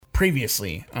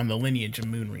Previously on the Lineage of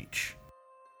Moonreach.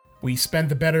 We spent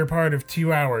the better part of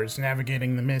 2 hours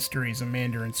navigating the mysteries of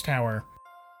Mandarin's Tower.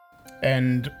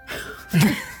 And...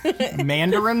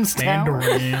 Mandarin's Tower?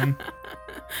 Mandarin.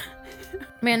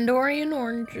 Mandalorian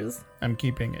oranges. I'm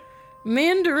keeping it.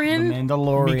 Mandarin. The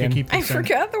Mandalorian. I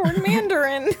forgot the word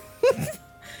Mandarin.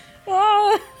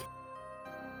 Oh.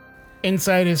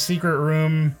 Inside his secret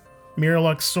room,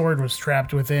 Miraluk's sword was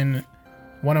trapped within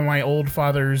one of my old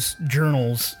father's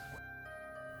journals.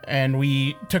 And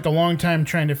we took a long time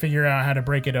trying to figure out how to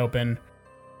break it open.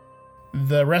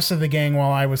 The rest of the gang,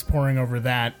 while I was poring over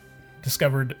that,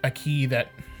 discovered a key that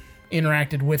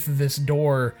interacted with this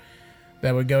door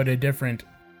that would go to different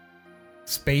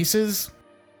spaces.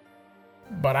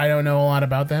 But I don't know a lot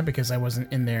about that because I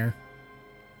wasn't in there.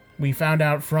 We found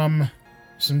out from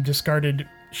some discarded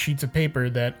sheets of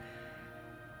paper that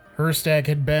Herstag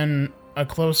had been a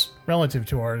close relative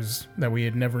to ours that we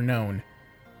had never known.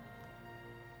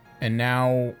 And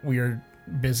now we are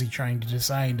busy trying to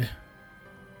decide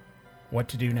what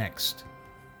to do next.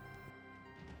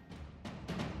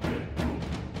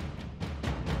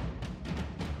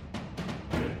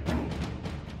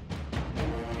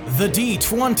 The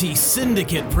D20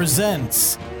 Syndicate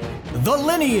presents The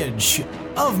Lineage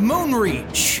of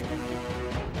Moonreach.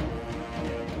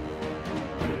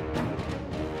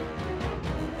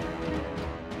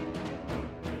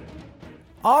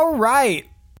 All right.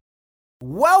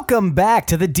 Welcome back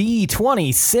to the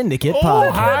D20 Syndicate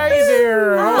podcast. Hi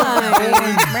there!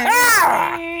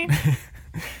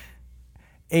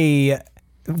 A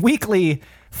weekly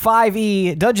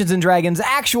 5e Dungeons & Dragons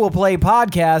actual play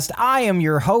podcast. I am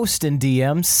your host and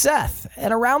DM, Seth.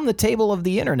 And around the table of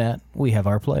the internet, we have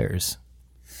our players.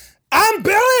 I'm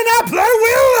Billy and I play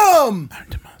Willem! I'm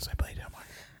Tomas, I play Delmar.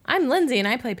 I'm Lindsay and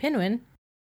I play Pinwin.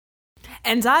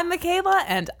 And I'm Michaela,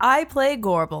 and I play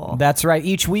Gorbel. That's right.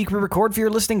 Each week we record for your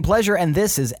listening pleasure, and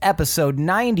this is episode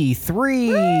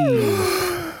 93.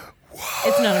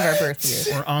 It's none of our birth years.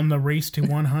 We're on the race to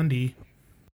 100.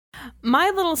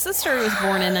 My little sister was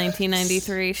born in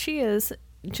 1993. She is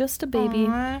just a baby.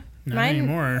 Not Mine-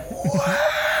 anymore.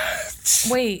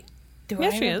 Wait. Do Yeah,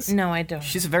 I she is. No, I don't.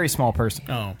 She's a very small person.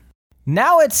 Oh.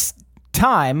 Now it's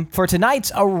time for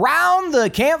tonight's Around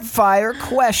the Campfire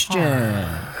question.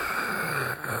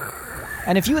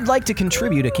 And if you would like to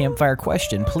contribute a campfire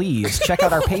question, please check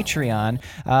out our Patreon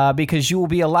because you will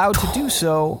be allowed to do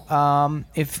so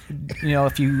if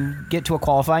you get to a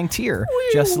qualifying tier,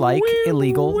 just like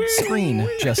Illegal Screen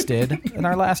just did in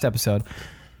our last episode.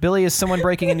 Billy, is someone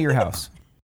breaking into your house?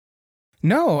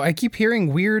 No, I keep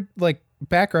hearing weird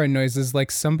background noises, like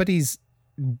somebody's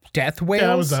death wails. Yeah,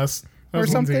 that was us. That Or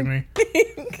was Lindsay and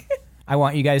something. me. I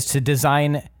want you guys to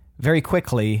design very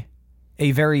quickly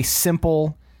a very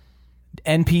simple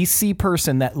NPC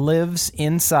person that lives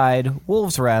inside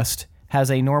Wolves Rest, has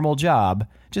a normal job,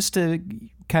 just to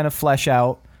kind of flesh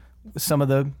out some of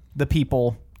the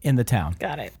people in the town.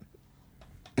 Got it.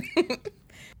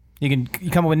 You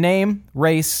come up with name,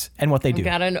 race, and what they do.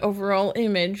 Got an overall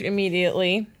image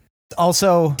immediately.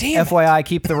 Also, FYI,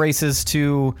 keep the races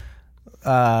to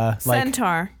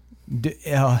Centaur.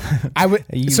 I would.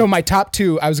 So my top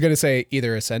two, I was gonna say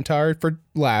either a centaur for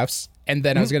laughs, and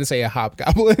then I was gonna say a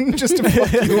hobgoblin just to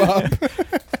fuck you up.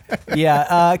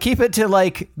 Yeah, keep it to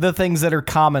the things that are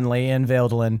commonly in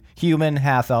Vaildalin: human,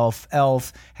 half elf,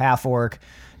 elf, half orc,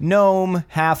 gnome,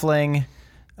 halfling,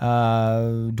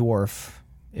 dwarf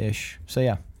ish. So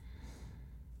yeah.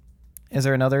 Is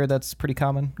there another that's pretty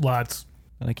common Lots.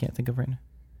 that I can't think of right now?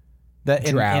 That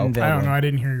in Drow. I don't Vaildalin. know. I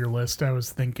didn't hear your list. I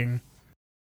was thinking.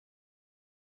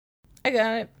 I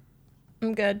got it.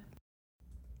 I'm good.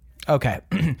 Okay.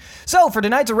 So for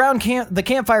tonight's Around the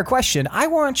Campfire question, I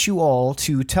want you all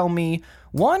to tell me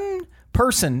one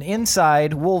person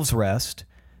inside Wolves Rest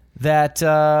that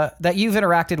you've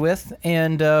interacted with,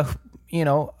 and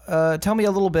tell me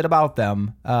a little bit about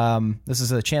them. This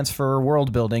is a chance for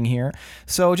world building here.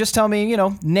 So just tell me,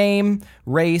 name,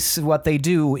 race, what they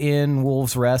do in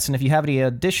Wolves Rest, and if you have any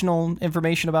additional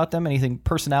information about them, anything,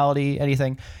 personality,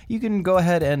 anything, you can go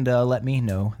ahead and let me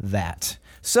know that.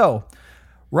 So,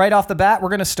 right off the bat, we're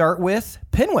going to start with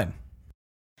Pinwin.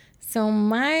 So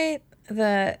an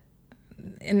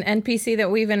NPC that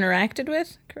we've interacted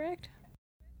with, correct?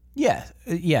 Yeah,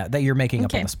 that you're making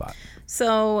up on Okay. the spot.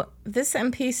 So this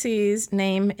NPC's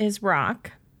name is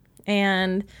Rock,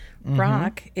 and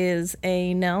Rock is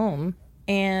a gnome,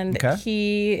 and Okay.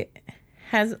 he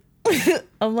has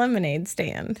a lemonade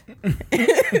stand.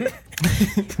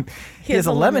 He has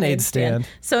a lemonade stand.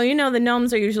 So the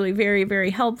gnomes are usually very, very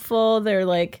helpful. They're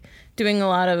doing a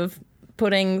lot of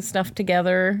putting stuff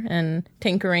together and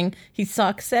tinkering. He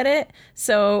sucks at it.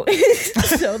 So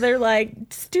so they're like,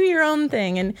 just do your own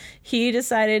thing. And he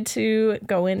decided to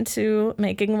go into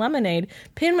making lemonade.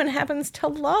 Pinwin happens to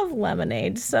love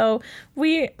lemonade. So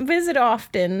we visit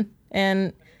often.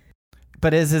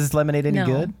 But is his lemonade any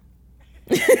good?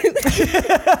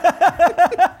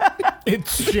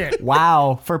 It's shit.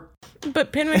 Wow.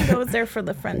 But Pinwin goes there for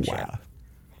the friendship. Wow.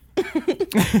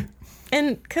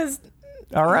 And because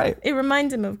All right. it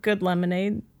reminds him of good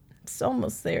lemonade. It's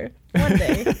almost there. One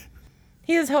day.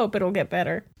 He has hope it'll get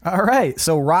better. All right.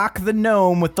 So Rock the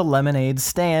gnome with the lemonade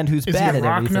stand, who's Is he bad a at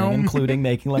rock everything, gnome? including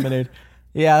making lemonade.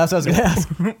 Yeah, that's what I was going to ask.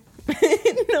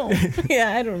 No.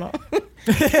 Yeah, I don't know.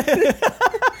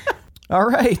 All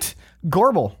right.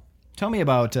 Gorbel, tell me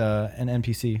about an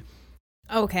NPC.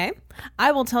 Okay.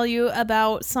 I will tell you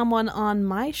about someone on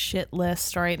my shit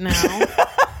list right now.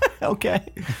 Okay.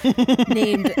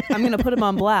 Named, I'm going to put him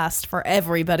on blast for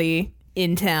everybody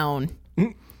in town.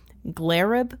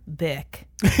 Glarib Bick.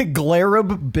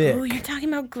 Glarib Bick. Oh, you're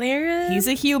talking about Glara? He's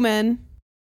a human,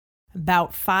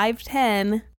 about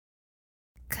 5'10",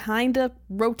 kind of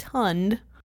rotund,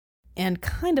 and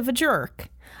kind of a jerk.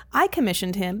 I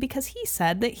commissioned him because he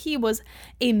said that he was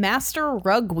a master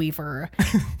rug weaver.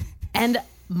 And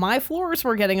my floors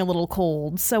were getting a little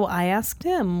cold, so I asked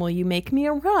him, will you make me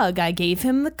a rug? I gave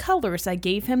him the colors. I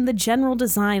gave him the general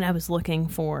design I was looking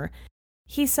for.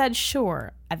 He said,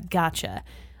 sure, I've gotcha.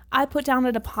 I put down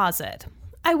a deposit.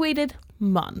 I waited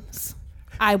months.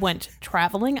 I went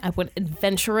traveling. I went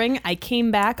adventuring. I came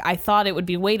back. I thought it would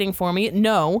be waiting for me.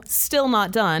 No, still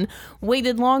not done.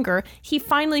 Waited longer. He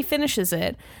finally finishes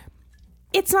it.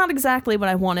 It's not exactly what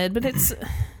I wanted, but it's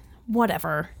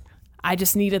whatever. I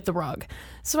just needed the rug.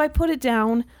 So I put it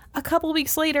down. A couple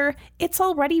weeks later, it's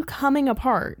already coming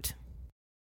apart.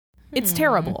 It's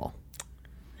terrible.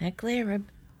 That Glara.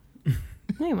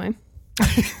 Anyway.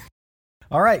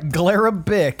 All right. Glarib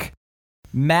Bick.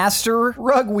 Master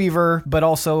rug weaver, but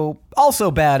also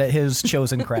bad at his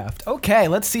chosen craft. Okay,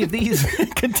 let's see if these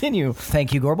continue.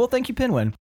 Thank you, Gorbel. Thank you,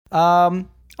 Pinwin. I'm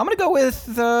going to go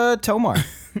with Tomar.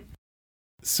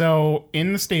 So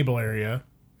in the stable area,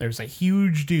 there's a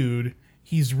huge dude.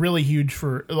 He's really huge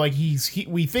for like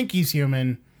we think he's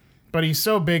human, but he's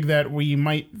so big that we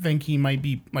might think he might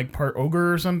be like part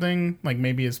ogre or something. Like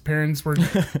maybe his parents were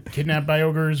kidnapped by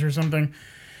ogres or something.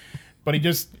 But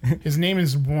his name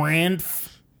is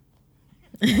Ranf,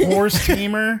 horse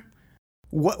tamer.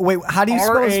 What? Wait, how do you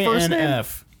spell his first name?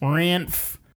 R-A-N-F.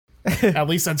 Ranf. At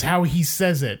least that's how he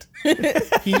says it.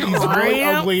 He's really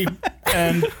ugly,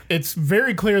 and it's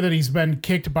very clear that he's been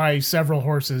kicked by several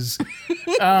horses.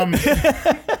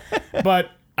 But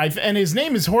and his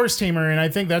name is Horse Tamer, and I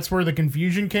think that's where the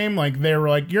confusion came. Like they were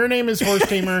like, "Your name is Horse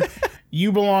Tamer.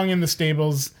 You belong in the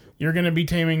stables. You're going to be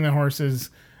taming the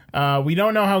horses." We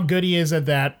don't know how good he is at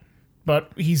that, but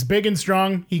he's big and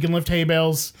strong. He can lift hay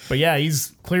bales. But yeah,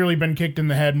 he's clearly been kicked in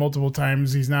the head multiple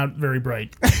times. He's not very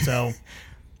bright. So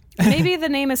Maybe the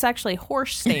name is actually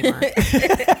Horse Tamer.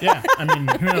 yeah, I mean,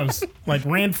 who knows? Like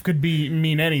Ranf could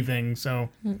mean anything. So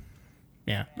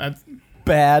yeah, that's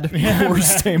Bad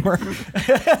horse tamer.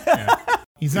 yeah.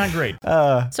 He's not great.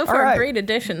 So far, right. great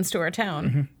additions to our town.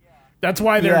 Mm-hmm. That's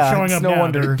why they're showing it's up no now.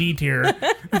 wonder. They're D tier.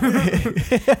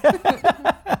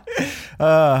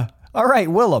 All right,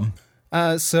 Willem.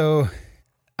 So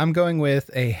I'm going with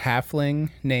a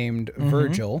halfling named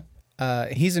Virgil.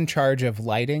 He's in charge of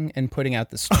lighting and putting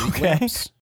out the street lamps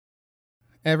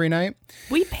every night.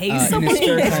 We pay In his someone.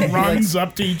 spare time, he Runs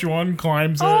up to each one,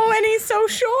 climbs it. Oh, and he's so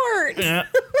short. Yeah.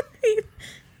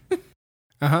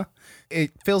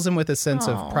 It fills him with a sense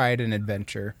Aw. of pride and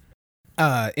adventure.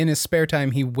 In his spare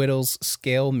time, he whittles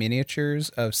scale miniatures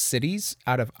of cities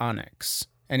out of onyx,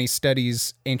 and he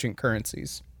studies ancient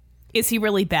currencies. Is he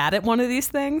really bad at one of these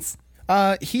things?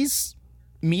 He's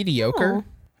mediocre.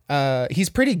 He's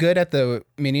pretty good at the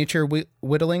miniature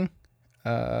whittling.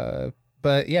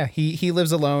 But yeah, he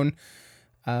lives alone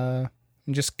and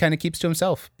just kind of keeps to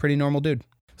himself. Pretty normal dude.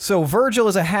 So Virgil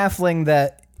is a halfling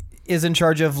that is in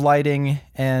charge of lighting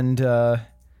and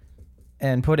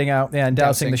putting out and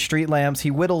dousing the street lamps. He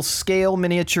whittles scale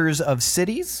miniatures of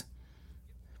cities,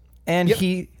 and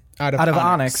he out of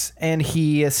onyx, and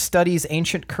he studies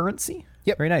ancient currency.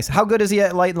 Yep, very nice. How good is he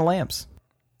at lighting the lamps?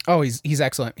 Oh, he's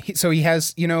excellent. So he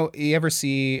has, you ever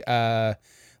see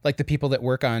like the people that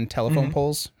work on telephone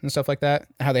poles and stuff like that?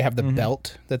 How they have the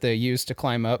belt that they use to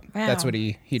climb up. Wow. That's what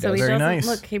he does. So he Very doesn't nice.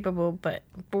 look capable, but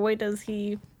boy, does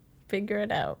he figure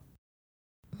it out.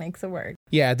 Makes it work.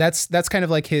 Yeah, that's kind of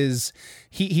like his.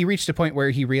 He reached a point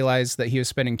where he realized that he was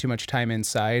spending too much time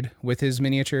inside with his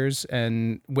miniatures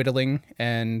and whittling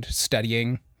and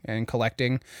studying and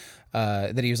collecting,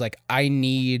 that he was like, I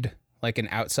need like an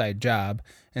outside job.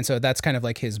 And so that's kind of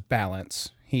like his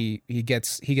balance. He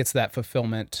gets that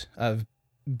fulfillment of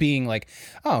being like,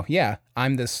 oh yeah,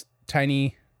 I'm this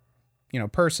tiny,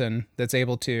 person that's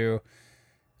able to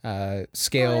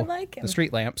scale like him. the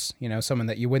street lamps, someone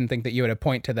that you wouldn't think that you would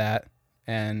appoint to that.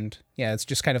 And yeah, it's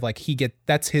just kind of like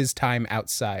that's his time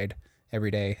outside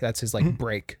every day. That's his like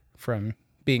break from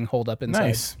being holed up inside.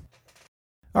 Nice.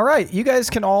 All right, you guys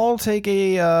can all take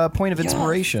a point of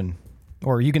inspiration.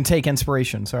 Or you can take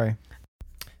inspiration, sorry.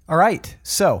 All right,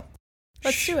 so.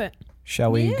 Let's do it.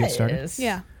 Shall we get started? Yes.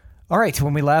 Yeah. All right,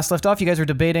 when we last left off, you guys were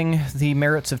debating the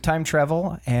merits of time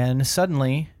travel, and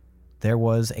suddenly there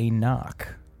was a knock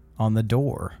on the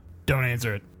door. Don't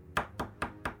answer it.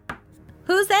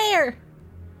 Who's there?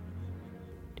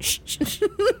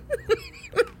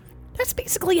 That's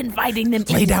basically inviting them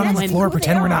Lay down on the floor, who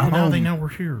pretend they we're are. not Now home. they know we're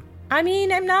here. I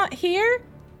mean, I'm not here.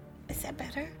 Is that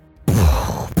better?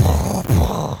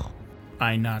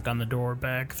 I knock on the door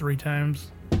back 3 times.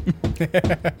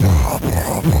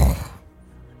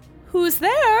 Who's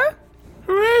there?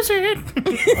 Who is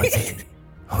it?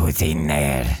 Who's in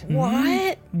there?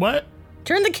 What? What?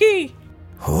 Turn the key.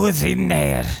 Who's in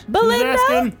there? Who's Belinda?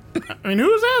 asking? I mean,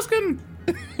 who's asking?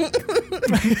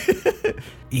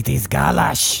 It is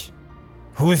Galash.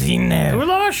 Who's in there?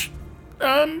 Goulash?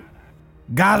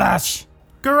 Galash.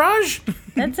 Garage?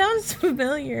 That sounds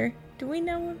familiar. Do we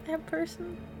know that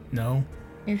person? No.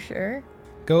 You sure?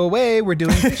 Go away, we're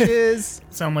doing dishes.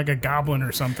 Sound like a goblin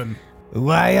or something.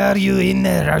 Why are you in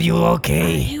there? Are you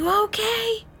okay? You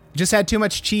okay? Just had too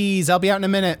much cheese. I'll be out in a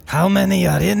minute. How many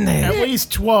are in there? At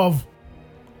least 12.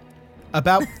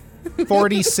 About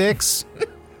 46.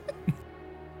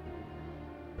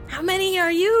 How many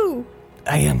are you?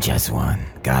 I am just one.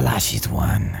 Galash is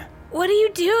one. What are you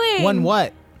doing? One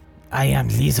what? I am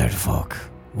lizard folk.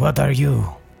 What are you?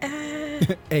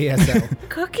 ASL.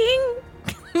 Cooking?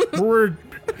 We're a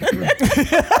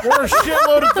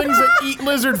shitload of things that eat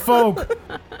lizard folk.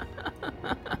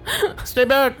 Stay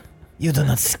back. You do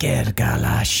not scare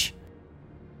Galash.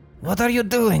 What are you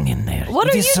doing in there? What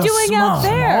It are is you so doing out small.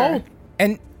 there?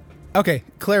 And okay,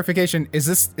 clarification. Is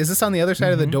this on the other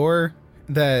side of the door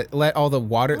that let all the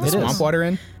water, the It swamp is. water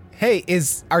in? Hey,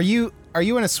 are you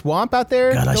in a swamp out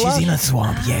there? Galash is in Galash? a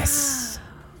swamp, yes.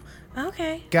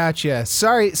 Okay. Gotcha.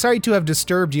 Sorry to have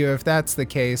disturbed you if that's the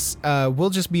case. We'll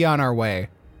just be on our way.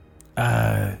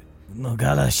 No,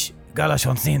 Galash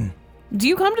wants in. Do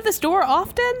you come to this door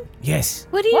often? Yes.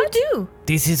 What do you do?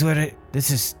 This is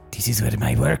where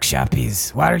my workshop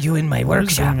is. Why are you in my What is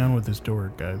workshop? going on with this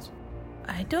door, guys?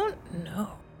 I don't know.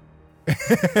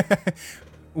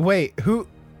 Wait, who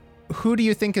do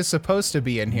you think is supposed to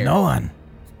be in here? No one.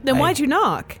 Then why'd you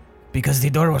knock? Because the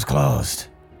door was closed.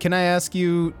 Can I ask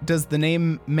you, does the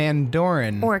name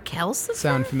Mandorin Or Kelsa?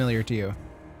 sound familiar to you?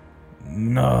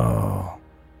 No.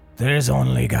 There is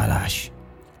only Galash.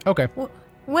 Okay.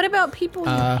 What about people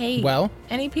you hate? well-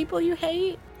 Any people you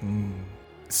hate?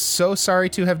 So sorry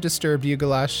to have disturbed you,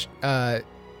 Galash.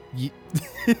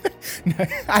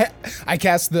 I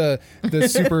cast the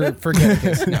super forget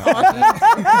kiss. No. On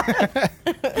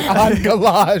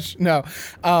Galash. No.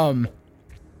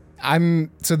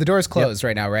 So the door is closed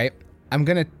right now, right? I'm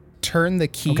gonna turn the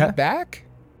key Okay. back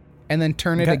and then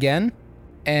turn it Okay. again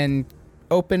and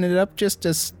open it up just a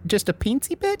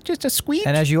teensy bit, just a squeak.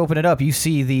 And as you open it up, you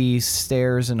see the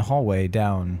stairs and hallway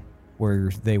down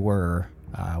where they were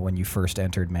when you first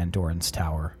entered Mandorin's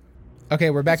tower. Okay,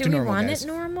 we're back Do to we normal, want guys. it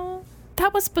normal?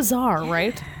 That was bizarre,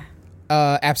 right?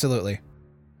 Absolutely.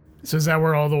 So is that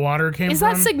where all the water came Is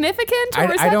from? that significant or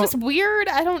I is that don't- just weird?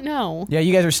 I don't know. Yeah,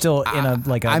 you guys are still in a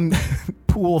I'm-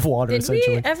 pool of water, Did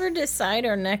essentially. we ever decide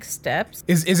our next steps?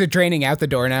 Is it draining out the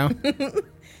door now?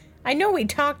 I know we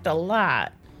talked a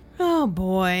lot. Oh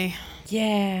boy.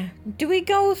 Yeah. Do we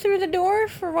go through the door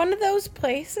for one of those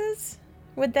places?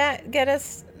 Would that get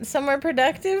us somewhere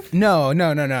productive? No.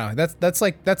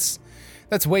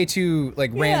 That's way too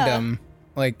like random.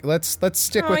 Like let's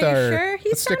stick with you our sure? He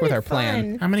let's stick with our sounded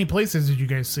plan. fun. How many places did you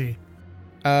guys see?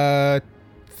 Was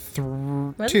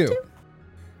it Two. two?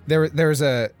 There was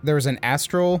an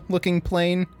astral looking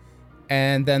plane,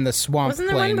 and then the swamp Wasn't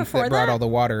there one plane before that brought that? all the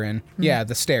water in. Yeah,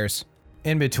 the stairs.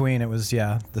 In between, it was,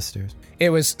 the stairs. It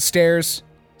was stairs,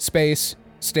 space,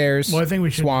 stairs. Well, I think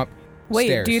we should- swamp. Wait,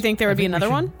 stairs. do you think there would be I think we another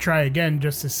should one? Try again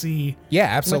just to see Yeah,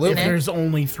 if absolutely. there's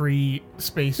only 3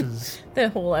 spaces. The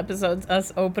whole episode's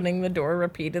us opening the door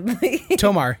repeatedly.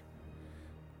 Tomar,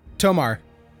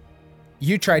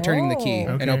 you try turning the key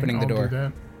Oh. and opening the I'll do door.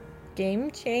 that.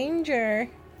 Game changer.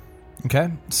 Okay,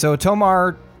 so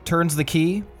Tomar turns the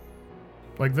key.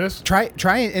 Like this? Try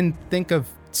and think of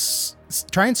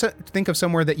try and think of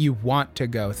somewhere that you want to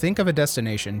go. Think of a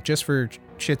destination just for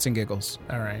shits and giggles.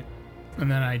 All right. And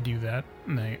then I do that,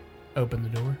 and I open the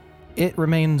door. It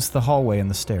remains the hallway and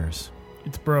the stairs.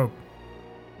 It's broke.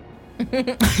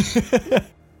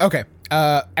 Okay.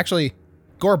 Actually,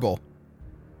 Gorbel,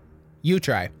 you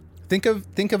try. Think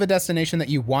of a destination that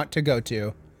you want to go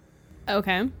to.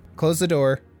 Okay. Close the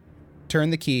door, turn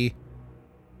the key,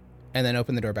 and then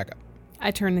open the door back up.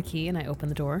 I turn the key and I open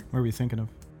the door. What were you thinking of?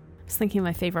 I was thinking of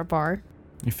my favorite bar.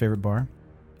 Your favorite bar?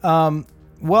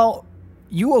 Well,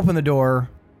 you open the door,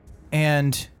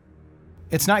 and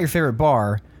it's not your favorite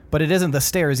bar, but it isn't the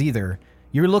stairs either.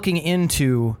 You're looking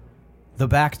into the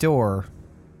back door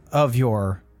of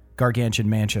your gargantuan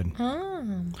mansion.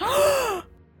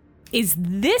 Is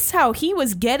this how he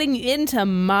was getting into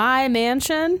my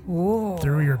mansion?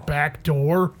 Through your back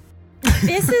door.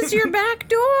 This is your back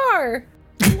door.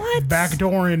 What? Back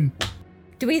door in.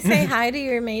 Do we say hi to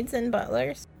your maids and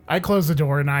butlers? I close the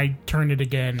door and I turn it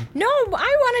again. No,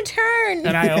 I want to turn.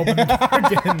 And I open the door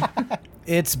again.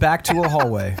 It's back to a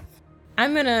hallway.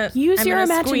 I'm gonna Use I'm your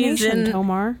gonna squeeze imagination, in,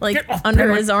 Tomar. like Get off, under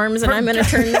Perry. his arms, and I'm gonna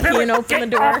turn the key and open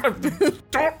the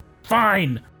door.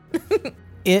 Fine.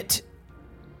 It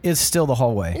is still the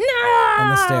hallway No.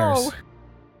 and the stairs.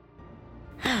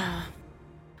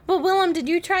 Well, Willem, did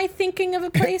you try thinking of a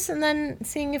place and then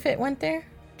seeing if it went there?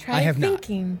 Try I have not.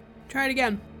 thinking. Try it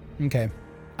again. Okay.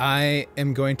 I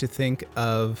am going to think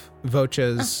of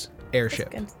Vocha's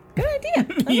airship. Good, good idea.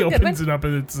 That's He a good opens one. it up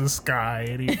and it's the sky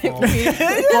and he falls.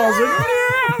 Falls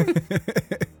in.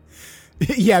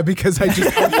 Yeah, because I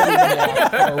just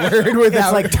walked forward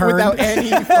without, like turned. without any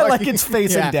Like fucking- it's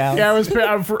facing Yeah. down. Yeah, I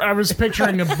was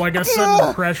picturing like a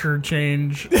sudden pressure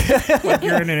change, like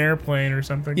you're in an airplane or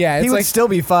something. Yeah, He it's would like still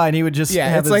be fine. He would just Yeah,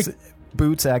 have it's his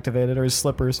boots activated or his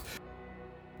slippers.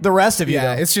 The rest of you,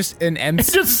 yeah, though. it's just an MC.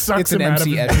 It just sucks it's an him out of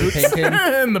MC his Escher boots. painting.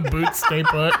 And the boots stay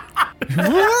put.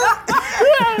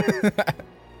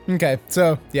 Okay,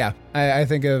 so yeah, I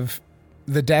think of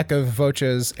the deck of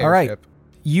Vocha's airship. All right.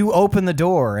 You open the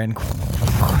door and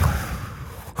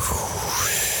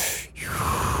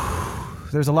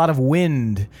there's a lot of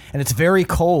wind and it's very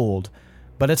cold,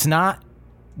 but it's not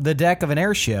the deck of an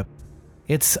airship.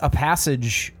 It's a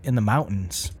passage in the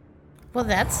mountains. Well,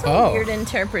 that's a Oh. weird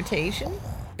interpretation.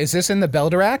 Is this in the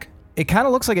Belderac? It kind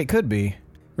of looks like it could be.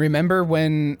 Remember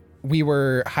when we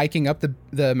were hiking up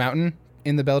the mountain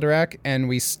in the Belderac and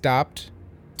we stopped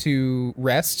to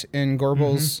rest in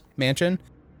Gorbel's mansion,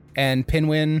 and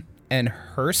Pinwin and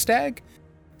her stag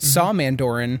saw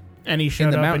Mandorin. And he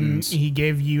showed the up mountains. and he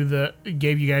gave you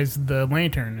guys the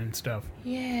lantern and stuff.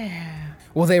 Yeah.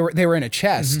 Well, they were in a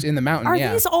chest in the mountain. Are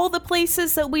yeah. these all the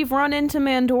places that we've run into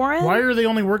Mandorin? Why are they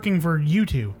only working for you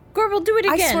two? Gorbel, do it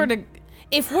again. I swear to...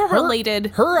 If we're related...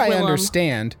 Her, I Willem,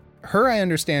 understand. Her, I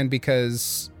understand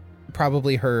because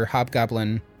probably her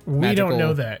hobgoblin. We magical don't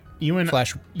know that. You and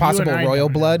Flesh, you and possible I royal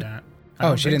don't know blood. that. I Oh,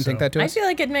 don't she didn't think so. that to I us. feel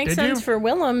like it makes Did sense you? for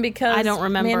Willem because I don't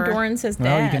remember. Mandorin's his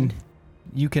Well, dad.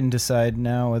 you can decide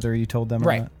now whether you told them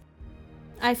Right. or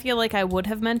I feel like I would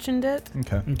have mentioned it.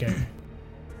 not. Okay. Okay.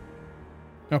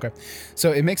 Okay,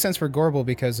 so it makes sense for Gorbel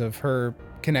because of her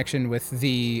connection with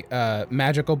the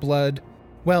magical blood.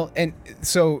 Well, and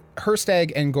so her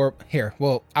stag and here.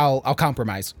 Well, I'll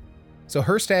compromise. So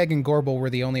her stag and Gorbel were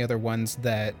the only other ones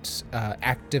that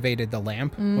activated the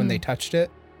lamp when they touched it.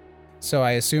 So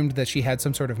I assumed that she had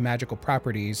some sort of magical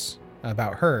properties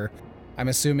about her. I'm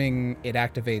assuming it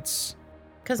activates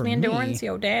Because for Mandorin's me,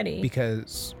 your daddy.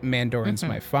 because Mandorin's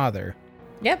my father.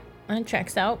 Yep, that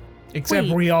checks out. Except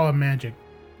Wait. we all have magic.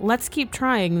 Let's keep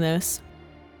trying this.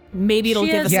 Maybe it'll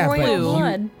She give has us Yeah, a but royal clue.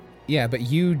 blood. Yeah, but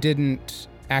you didn't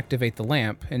activate the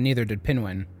lamp, and neither did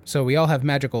Pinwin. So we all have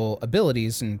magical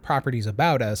abilities and properties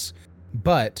about us,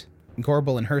 but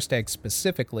Gorbel and Herstag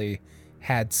specifically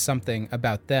had something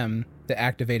about them that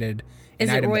activated an Is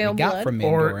it item that royal we got blood? from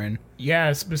Or Mandorin.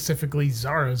 yeah, specifically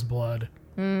Zara's blood.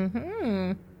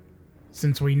 Mm-hmm.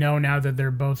 Since we know now that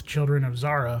they're both children of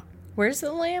Zara. Where's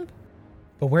the lamp?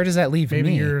 But where does that leave Maybe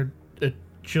me? you're a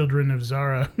children of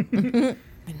Zara. I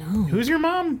know. Who's your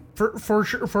mom?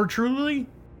 For truly?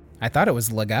 I thought it was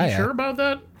Lagaya. You sure about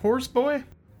that, horse boy?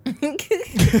 I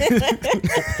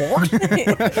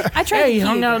tried Hey, he to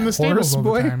hung keep- out in the stables all the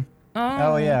boy? time.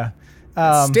 Oh, yeah.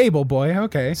 Stable boy.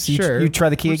 Okay, You, sure. you try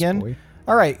the key Horse again? boy.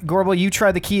 All right, Gorbel, you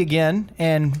try the key again,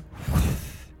 and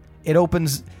it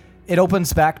opens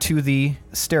back to the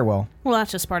stairwell. Well,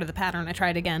 that's just part of the pattern. I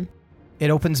tried again. It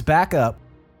opens back up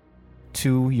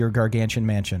to your gargantuan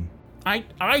mansion.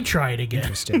 I tried again.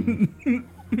 Interesting.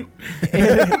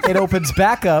 It opens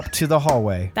back up to the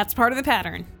hallway. That's part of the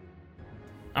pattern.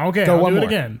 Okay, Go I'll one do it more.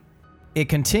 again. It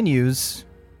continues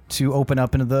to open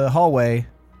up into the hallway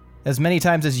as many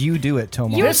times as you do it,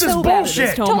 Tomar. You're This is so bad at this,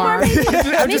 bullshit. Tomar.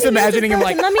 I'm just imagining him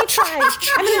like, Let me try.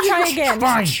 I'm going to try again.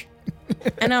 Fine.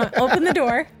 And I'll open the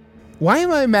door. why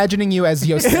am I imagining you as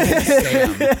Yosemite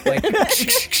Sam? Like,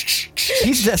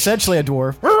 He's essentially a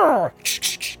dwarf.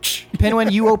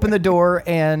 Pinwin, you open the door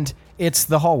and it's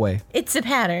the hallway. It's a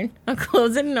pattern. I'll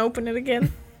close it and open it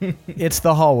again. It's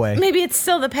the hallway. Maybe it's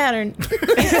still the pattern.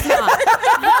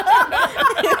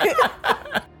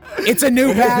 it's a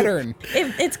new pattern.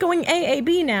 It's going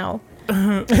AAB now.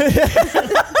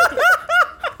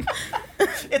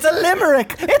 It's a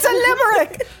limerick. It's a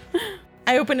limerick.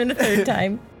 I open it a third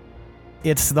time.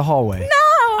 It's the hallway.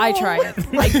 I try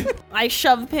it. I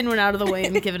shove Pinwin out of the way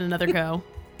and give it another go.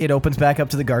 It opens back up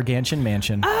to the gargantuan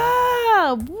mansion.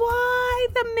 Ah, why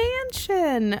the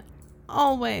mansion?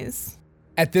 Always.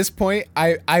 At this point,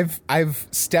 I've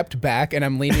stepped back and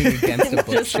I'm leaning against a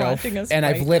bookshelf watching us and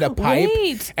I've fight. lit a pipe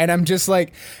Wait. and I'm just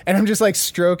like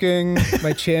stroking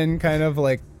my chin, kind of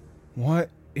like, what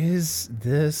is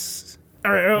this?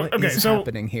 All right. What Okay. is So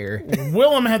happening here?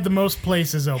 Willem had the most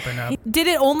places open up. Did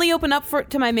it only open up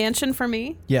to my mansion for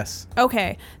me? Yes.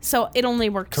 Okay, so it only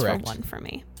works Correct. for one for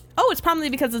me. Oh, it's probably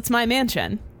because it's my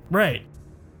mansion. Right.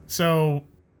 So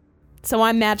So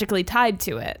I'm magically tied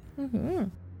to it.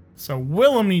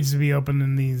 Willem needs to be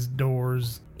opening these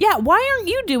doors. Yeah, why aren't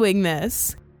you doing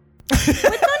this? What's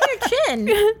on your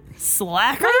chin?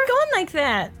 Slacker? Why are you going like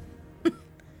that?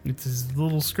 It's his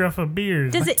little scruff of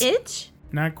beard. Does it itch?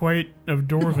 Not quite of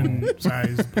dwarven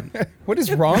size. But What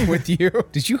is wrong with you?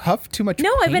 Did you huff too much? No,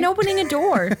 I've been paint? opening a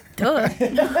door. Duh.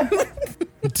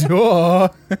 Duh,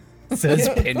 says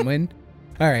Pinwin.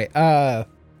 All right.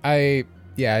 I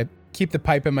keep the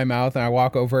pipe in my mouth and I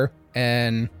walk over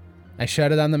and I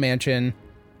shut it on the mansion,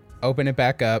 open it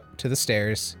back up to the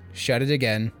stairs, shut it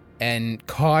again, and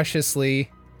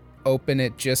cautiously open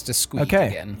it just a squeak Okay.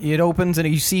 again. It opens and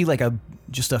you see like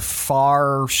just a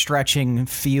far stretching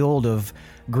field of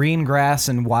green grass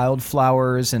and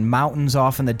wildflowers and mountains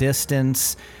off in the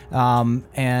distance.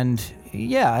 And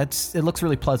yeah, it looks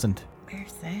really pleasant.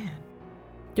 Where's that?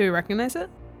 Do we recognize it?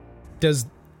 Does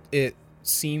it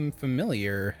seem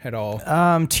familiar at all?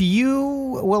 To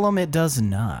you, Willem, it does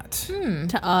not.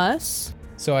 To us?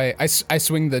 So I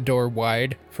swing the door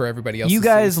wide for everybody else. You to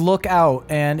guys see. look out,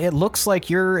 and it looks like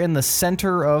you're in the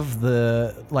center of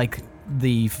the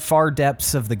far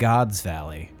depths of the Gods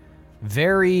Valley.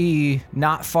 Very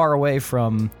not far away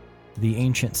from the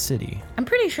ancient city. I'm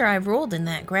pretty sure I've rolled in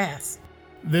that grass.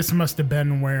 this must have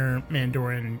been where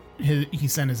Mandorin he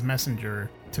sent his messenger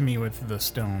to me with the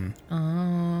stone.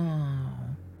 Oh.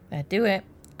 That do it.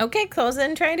 Okay, close it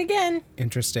and try it again.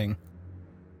 Interesting.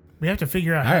 We have to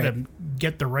figure out All how right. to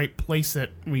get the right place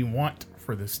that we want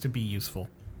for this to be useful.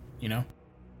 You know?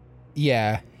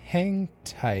 Yeah, hang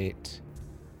tight.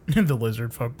 The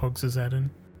lizard folk pokes his head in.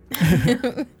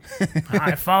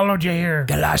 I followed you here.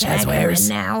 Galash has I go wares.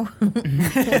 in now.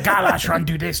 Galash, run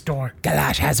to this door.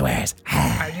 Galash has wares.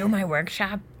 Are you my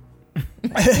workshop?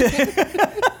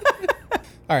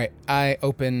 All right, I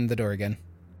open the door again.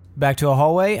 Back to a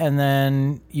hallway, and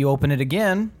then you open it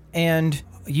again, and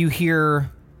you hear,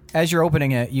 as you're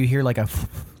opening it, you hear like a,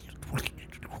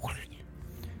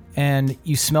 and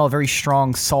you smell a very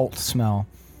strong salt smell,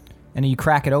 and you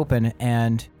crack it open,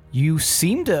 and you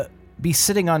seem to be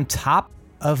sitting on top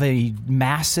of a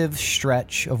massive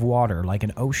stretch of water, like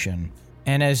an ocean.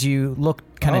 And as you look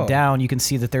kind of Oh. down, you can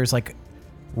see that there's like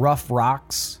rough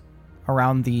rocks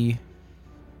around the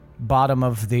bottom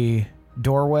of the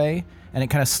doorway, and it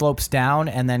kind of slopes down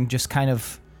and then just kind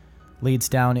of leads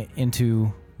down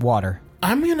into water.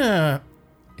 I'm gonna.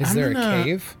 Is I'm there gonna- a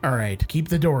cave? All right, keep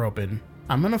the door open.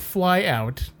 I'm gonna fly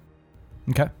out,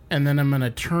 Okay. and then I'm gonna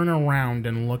turn around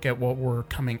and look at what we're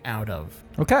coming out of.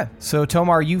 Okay. So,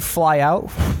 Tomar, you fly out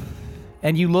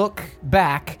and you look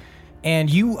back, and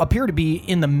you appear to be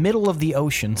in the middle of the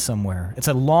ocean somewhere. It's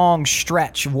a long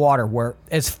stretch of water where,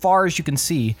 as far as you can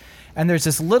see, and there's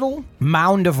this little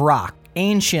mound of rock,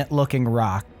 ancient looking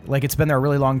rock, like it's been there a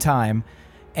really long time.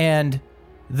 And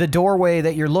the doorway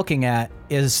that you're looking at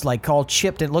is like all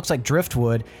chipped. It looks like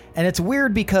driftwood. And it's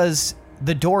weird because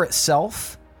the door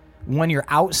itself, when you're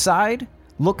outside,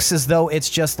 looks as though it's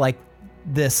just like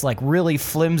this like really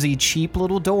flimsy, cheap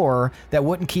little door that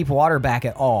wouldn't keep water back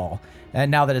at all. And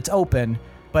now that it's open,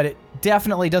 but it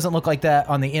definitely doesn't look like that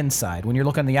on the inside. When you're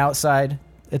looking on the outside,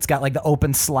 it's got like the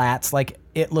open slats, like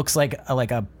it looks like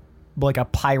a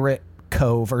pirate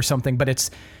cove or something, but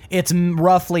it's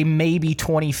roughly maybe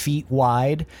 20 feet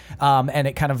wide, and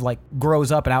it kind of like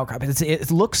grows up an outcrop.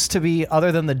 It looks to be,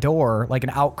 other than the door, like an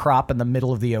outcrop in the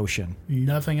middle of the ocean.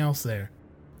 Nothing else there.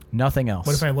 Nothing else.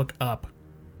 What if I look up?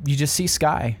 you just see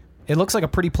sky. It looks like a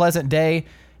pretty pleasant day.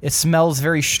 It smells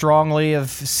very strongly of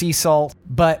sea salt,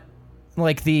 but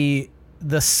like the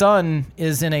sun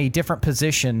is in a different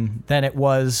position than it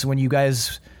was when you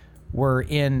guys were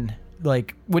in,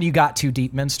 like, when you got to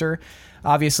Deepminster.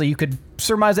 Obviously, you could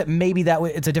surmise that maybe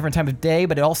it's a different time of day,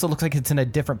 but it also looks like it's in a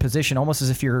different position, almost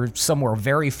as if you're somewhere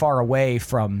very far away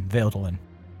from Veldolin.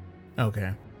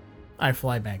 Okay. I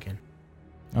fly back in.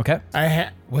 Okay.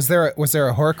 Was there a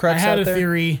Horcrux I had out a there?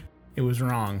 theory. It was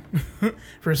wrong.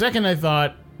 For a second, I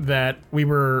thought that we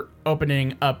were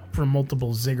opening up for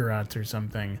multiple ziggurats or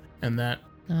something, and that...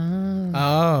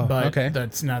 Oh, But okay.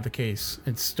 that's not the case.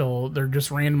 It's still... They're just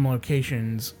random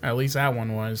locations. At least that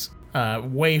one was.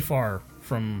 Way far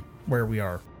from where we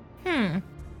are.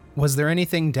 Was there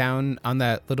anything down on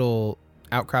that little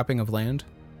outcropping of land?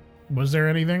 Was there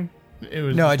anything? It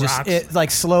was No, rocks. it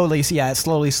like slowly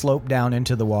sloped down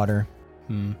into the water.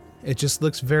 It just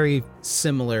looks very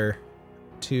similar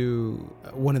to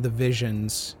one of the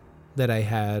visions that I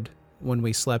had when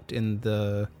we slept in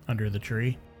the... Under the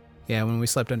tree. Yeah, when we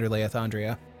slept under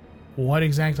Leithandria. What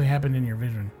exactly happened in your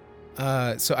vision?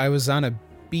 So I was on a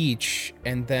beach,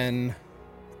 and then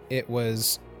it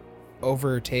was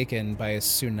overtaken by a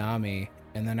tsunami,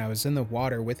 and then I was in the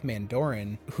water with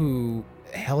Mandorin, who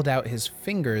held out his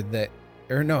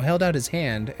held out his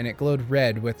hand, and it glowed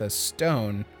red with a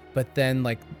stone, but then,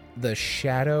 like, the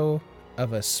shadow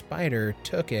of a spider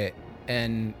took it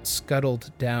and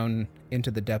scuttled down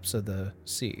into the depths of the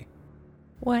sea.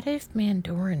 What if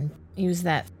Mandorin used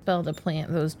that spell to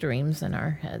plant those dreams in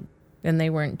our head? And they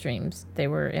weren't dreams. They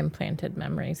were implanted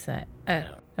memories that... I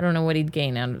don't know what he'd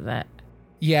gain out of that.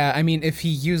 Yeah, I mean, if he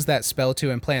used that spell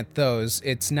to implant those,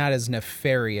 it's not as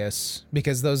nefarious,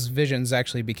 because those visions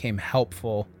actually became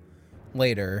helpful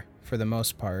later, for the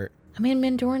most part. I mean,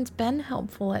 Mandorin's been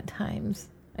helpful at times.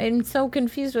 I'm so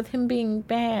confused with him being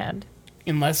bad.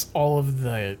 Unless all of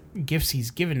the gifts he's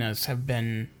given us have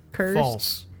been Cursed?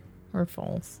 false. Or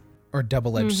false. Or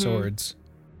double-edged swords.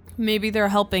 Maybe they're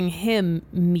helping him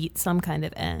meet some kind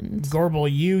of end.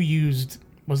 Gorbel, you used...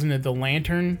 Wasn't it the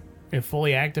lantern? It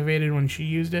fully activated when she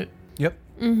used it? Yep.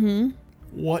 Mm-hmm.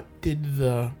 What did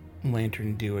the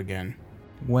lantern do again?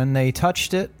 When they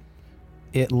touched it,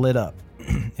 it lit up.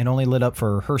 It only lit up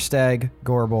for Herstag,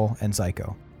 Gorbel, and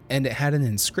Psycho. And it had an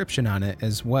inscription on it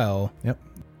as well. Yep.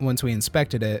 Once we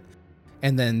inspected it.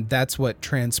 And then that's what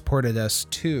transported us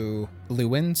to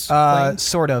Lewin's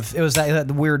Sort of. It was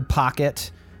that weird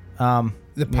pocket.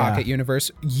 the pocket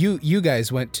universe. You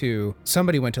guys went to...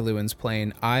 Somebody went to Lewin's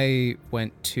plane. I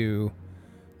went to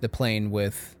the plane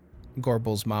with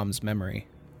Gorbel's mom's memory.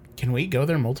 Can we go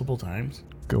there multiple times?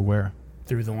 Go where?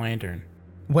 Through the lantern.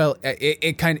 Well,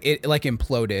 it like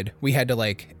imploded. We had to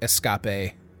like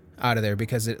escape out of there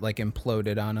because it like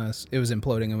imploded on us. It was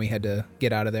imploding and we had to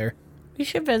get out of there. We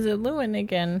should visit Lewin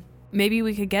again. Maybe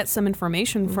we could get some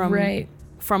information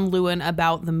from Lewin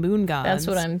about the moon gods. That's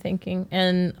what I'm thinking.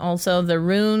 And also the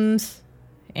runes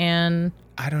and...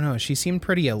 I don't know. She seemed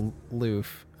pretty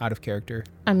aloof, out of character.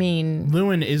 I mean...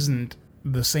 Lewin isn't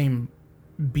the same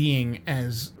being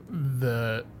as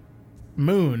the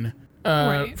moon.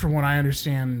 Right. From what I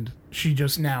understand, she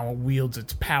just now wields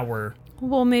its power.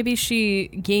 Well, maybe she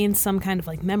gained some kind of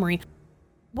like memory.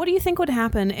 What do you think would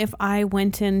happen if I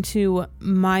went into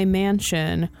my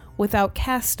mansion without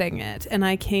casting it and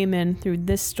I came in through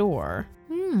this door?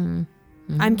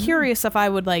 I'm curious if I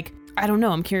would like, I don't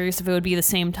know, I'm curious if it would be the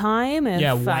same time. If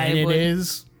Yeah, when I would, it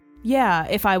is. Yeah,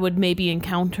 if I would maybe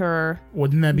encounter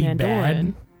Wouldn't that be Mandorin.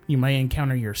 bad? You might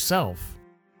encounter yourself.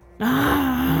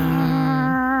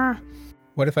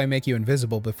 What if I make you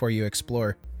invisible before you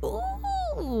explore?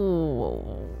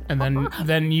 Ooh. And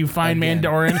then you find Again.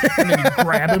 Mandorin, and then you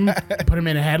grab him, put him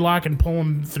in a headlock, and pull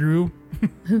him through.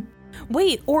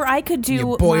 Wait, or I could do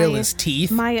You boil his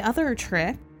teeth? my other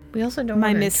trick. We also don't My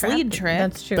want her mislead trapped. trick.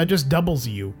 That's true. That just doubles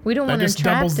you. We don't that want her just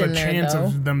doubles trapped the in there, chance though.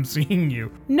 of them seeing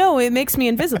you. No, it makes me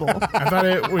invisible. I thought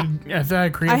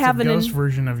it creates I have a an ghost in-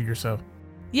 version of yourself.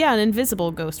 Yeah, an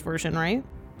invisible ghost version, right?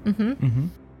 Mm-hmm.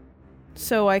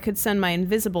 So I could send my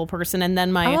invisible person, and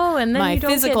then my and then my you don't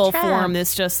get physical trapped. form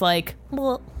is just like,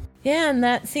 Well, yeah, and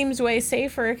that seems way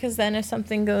safer because then if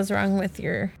something goes wrong with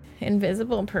your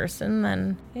invisible person,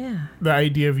 then yeah. The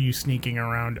idea of you sneaking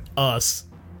around us,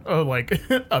 like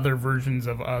other versions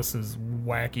of us, is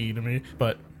wacky to me.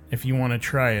 But if you want to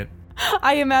try it,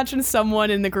 I imagine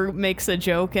someone in the group makes a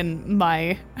joke, and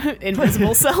my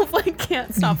invisible self like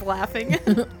can't stop laughing.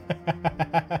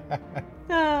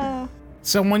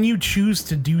 So when you choose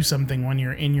to do something when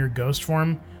you're in your ghost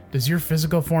form, does your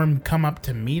physical form come up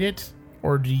to meet it,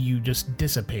 or do you just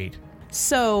dissipate?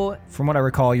 So From what I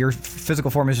recall, your physical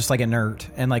form is just like inert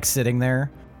and like sitting there.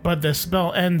 But the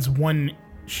spell ends when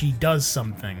she does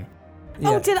something.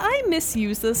 Oh, did I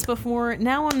misuse this before?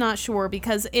 Now I'm not sure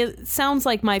because it sounds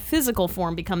like my physical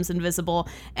form becomes invisible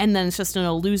and then it's just an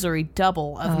illusory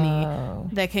double of me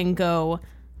that can go.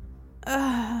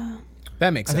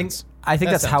 That makes sense. I think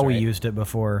That that's how sounds we right. used it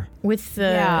before. With the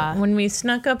Yeah. when we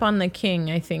snuck up on the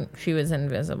king, I think she was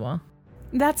invisible.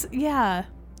 That's, yeah.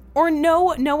 Or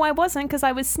no, I wasn't because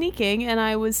I was sneaking and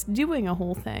I was doing a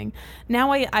whole thing.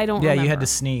 Now I don't Yeah, remember. you had to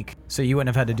sneak, so you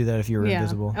wouldn't have had to do that if you were Yeah.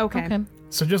 invisible. Okay.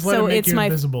 So just let So it make it's you my-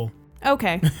 invisible.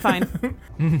 Okay, fine.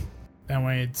 That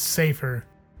way it's safer.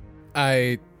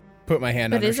 I put my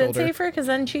hand But on her is it shoulder. safer? Because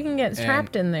then she can get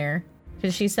trapped in there.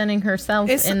 Because she's sending herself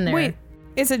in there. Wait,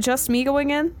 is it just me going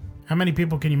in? How many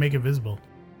people can you make invisible?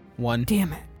 One.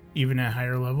 Damn it. Even at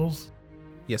higher levels?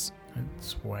 Yes.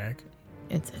 That's whack.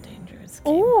 It's a dangerous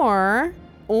game.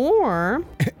 Or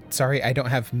Sorry, I don't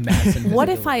have mass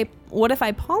invisibility. what if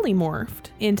I polymorphed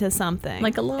into something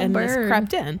Like a little and just bird.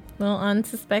 crept in? Little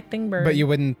unsuspecting bird. But you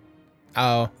wouldn't.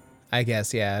 Oh, I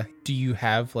guess, yeah. Do you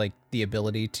have, like, the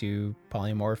ability to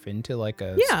polymorph into, like,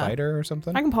 a Yeah. spider or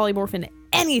something? I can polymorph into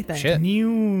anything. Shit. Can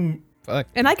you Fuck.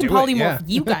 And I can Do it, polymorph yeah.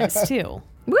 you guys too.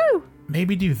 Woo!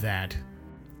 maybe do that?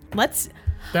 Let's.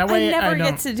 That way I never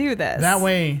don't- get to do this. That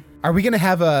way, Are we going to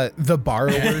have the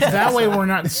borrowers? that way we're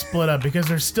not split up because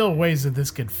there's still ways that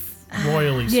this could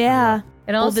royally screw Yeah. up.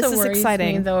 It Well, also this is worries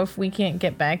exciting. me, though, if we can't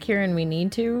get back here and we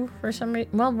need to for some reason.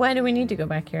 Well, why do we need to go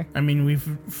back here? I mean,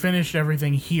 we've finished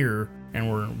everything here,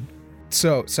 and we're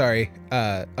So, sorry,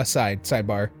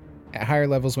 sidebar. At higher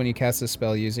levels, when you cast a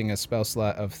spell using a spell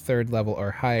slot of 3rd level or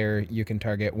higher, you can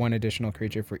target one additional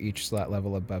creature for each slot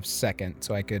level above 2nd.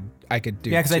 So I could do.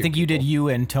 Yeah, because I 2 think you did people. you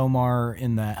and Tomar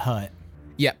in that hut.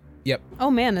 Yep. Oh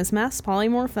man, is mass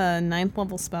polymorph a 9th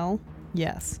level spell?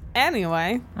 Yes.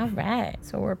 Anyway, All right.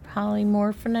 So we're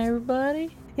polymorphing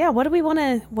everybody. yeah. What do we want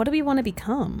to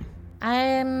become?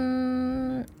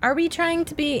 Are we trying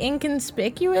to be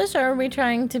inconspicuous or are we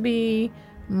trying to be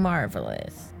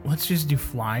marvelous? let's just do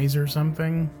flies or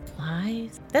something,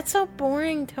 Flies? That's so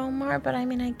boring, Tomar, but I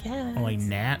mean, I guess. or like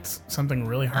gnats, something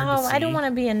really hard to Oh, see. I don't want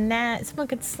to be a gnat. Someone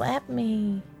could slap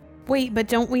me. Wait, but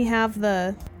don't we have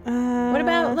the? What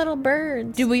about little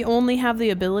birds? Do we only have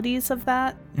the abilities of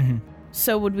that? Mm-hmm.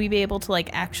 So would we be able to like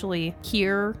actually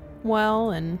hear well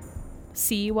and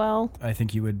see well? I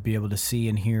think you would be able to see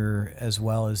and hear as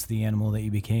well as the animal that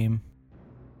you became.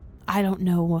 I don't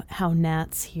know how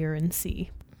gnats hear and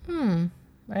see.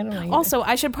 I don't know. Also,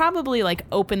 I should probably like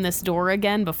open this door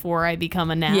again before I become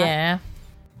a gnat. Yeah.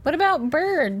 What about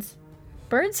birds?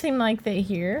 Birds seem like they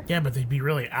hear. Yeah, but they'd be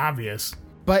really obvious.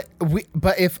 But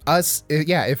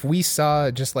if we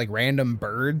saw just like random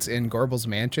birds in Gorbel's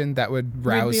mansion, that would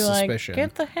rouse We'd be suspicion. Like,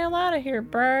 get the hell out of here,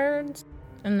 birds.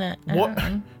 And that. I don't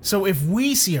know. So if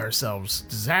we see ourselves,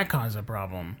 does that cause a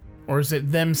problem, or is it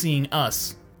them seeing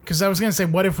us? Because I was gonna say,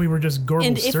 what if we were just Gorbel's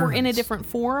And if we're in a servants? different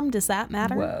form, does that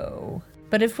matter? Whoa.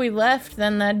 But if we left,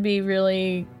 then that'd be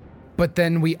really. But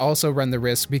then we also run the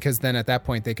risk because then at that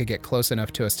point they could get close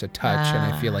enough to us to touch,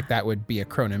 and I feel like that would be a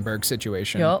Cronenberg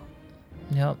situation.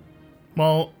 Yup.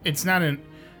 Well, it's not an.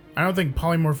 I don't think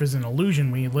polymorph is an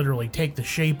illusion. We literally take the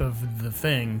shape of the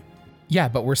thing. Yeah,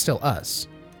 but we're still us.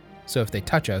 So if they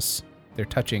touch us, they're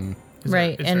touching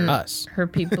Right. is And there- us. her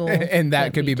people. And that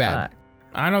can't could be bad. taught.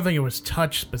 I don't think it was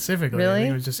touch specifically. I Really?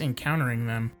 think it was just encountering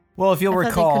them. Well, if you'll I thought they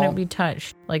recall, couldn't be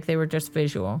touched. Like they were just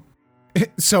visual.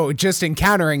 So just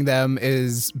encountering them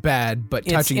is bad, but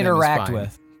It's touching interact them is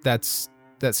fine. with.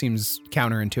 That seems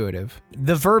counterintuitive.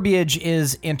 the verbiage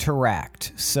is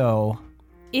interact. So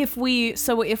If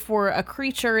we're a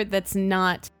creature that's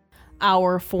not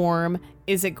our form,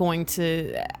 is it going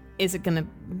to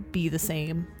be the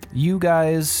same? you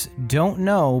guys don't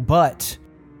know, but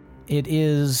it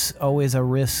is always a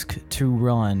risk to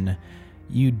run.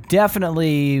 You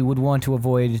definitely would want to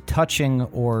avoid touching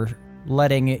or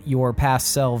letting your past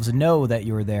selves know that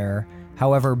you're there.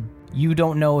 However, you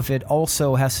don't know if it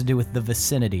also has to do with the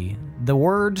vicinity. The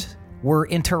words were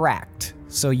interact,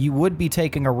 so you would be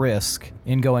taking a risk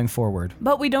in going forward.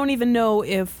 But we don't even know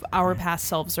if our past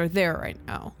selves are there right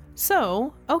now.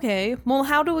 So, okay, well,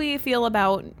 how do we feel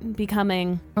about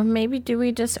becoming? Or maybe do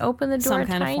we just open the door Some a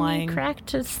kind of tiny flying- crack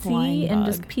to flying see and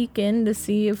just bug. peek in to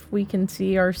see if we can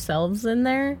see ourselves in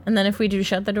there? And then if we do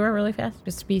shut the door really fast,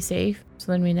 just to be safe,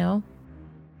 so then we know.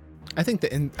 I think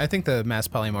the mass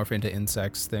polymorph into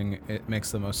insects thing, it makes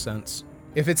the most sense.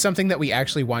 If it's something that we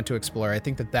actually want to explore, I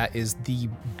think that is the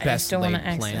I just best don't want laid to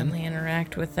plan. accidentally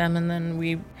interact with them and then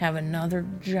we have another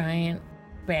giant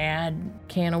bad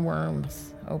can of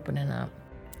worms opening up.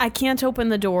 I can't open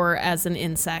the door as an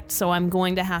insect, so I'm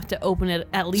going to have to open it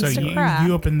at least So a crack.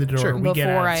 you open the door, Sure. we get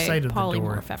before out of I sight of the door.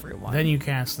 polymorph everyone. Then you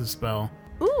cast the spell.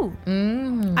 Ooh.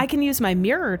 I can use my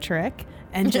mirror trick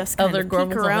and just kind Other of Gorbals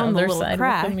peek on the around the other little side with the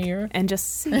crack mirror. and just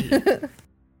see.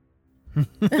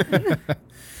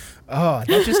 Oh,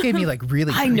 that just gave me like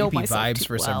really I know creepy myself vibes too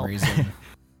for some well. reason.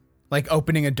 Like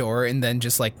opening a door and then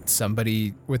just like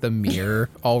somebody with a mirror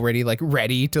already like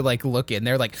ready to like look in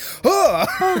there like, oh!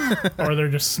 Or they're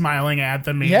just smiling at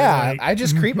them. Yeah, like, I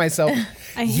just creep myself.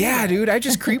 I hate Yeah, it. dude, I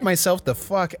just creep myself the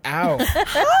fuck out.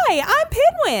 Hi, I'm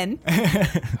Pinwin.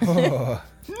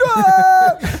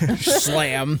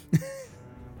 Slam.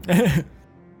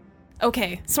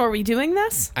 Okay, so are we doing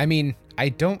this? I mean, I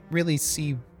don't really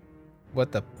see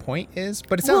what the point is,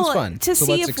 but it sounds fun. To so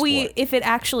see let's explore. if it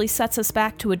actually sets us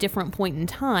back to a different point in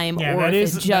time, Yeah, or that if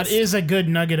is it just that is a good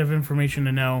nugget of information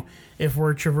to know if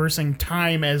we're traversing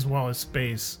time as well as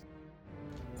space.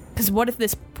 because what if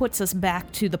this puts us back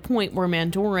to the point where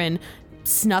Mandorin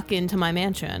snuck into my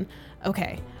mansion?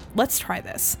 Okay, let's try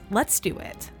this. Let's do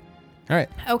it. All right.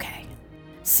 Okay,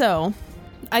 so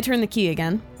I turn the key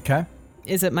again. Okay.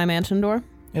 Is it my mansion door?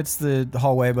 It's the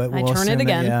hallway, but I we'll turn it assume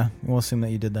again. we'll assume that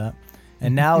you did that.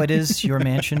 And now it is your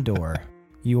mansion door.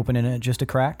 You open it just a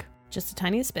crack? Just a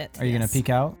tiniest bit. Are you going to peek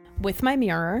out? with my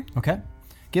mirror? Okay.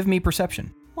 Give me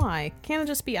perception. Why? Can't it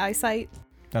just be eyesight?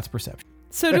 That's perception.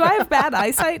 So do I have bad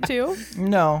eyesight too?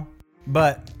 No,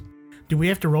 but Do we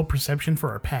have to roll perception for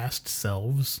our past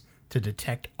selves to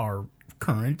detect our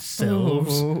current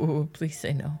selves? Ooh, please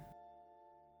say no.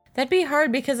 That'd be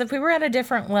hard because if we were at a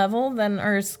different level, then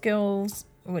our skills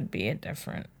would be a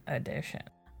different addition.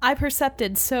 I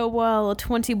percepted so well, a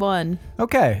 21.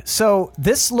 okay. So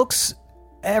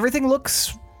everything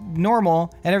looks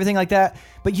normal and everything like that,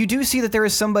 but you do see that there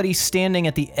is somebody standing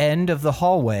at the end of the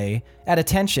hallway at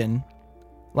attention,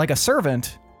 like a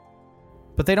servant,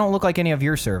 but they don't look like any of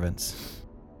your servants.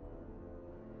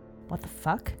 What the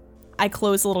fuck? I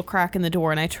close a little crack in the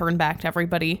door and I turn back to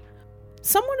everybody.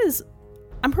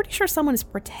 I'm pretty sure someone is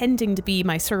pretending to be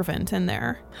my servant in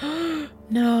there.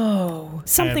 No.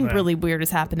 Something Yeah, but- really weird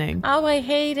is happening. Oh, I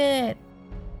hate it.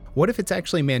 What if it's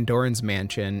actually Mandorin's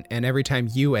mansion, and every time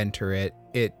you enter it,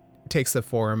 it takes the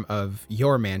form of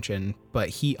your mansion, but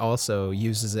he also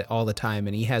uses it all the time,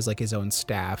 and he has like his own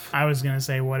staff. I was going to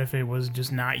say, what if it was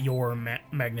just not your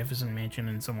magnificent mansion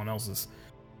and someone else's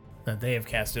that they have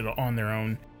casted on their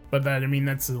own? But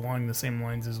that's along the same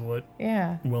lines as what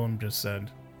Yeah. Willem just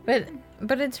said.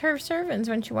 But it's her servants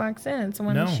when she walks in. It's the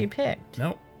one No. she picked.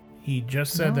 Nope. He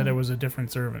just said that it was a different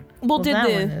servant. Well, did that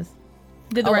the one is.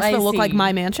 did the Oh, rest of I it look like see.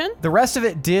 my mansion? The rest of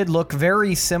it did look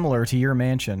very similar to your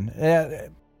mansion.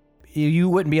 You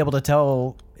wouldn't be able to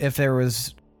tell if there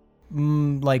was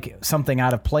like something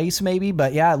out of place maybe,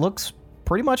 but yeah, it looks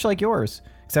pretty much like yours,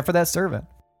 except for that servant.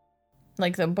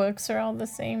 Like the books are all the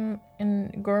same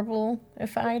in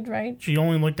Gorbalified, right? She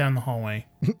only looked down the hallway.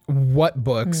 What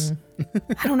books?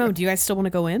 I don't know. Do you guys still want to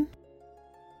go in?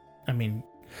 I mean,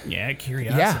 yeah, Yeah,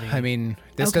 curiosity. I mean,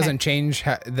 this Okay. doesn't change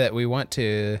that we want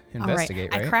to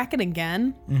investigate, All right. right? I crack it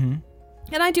again.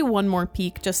 Mm-hmm. And I do one more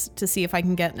peek just to see if I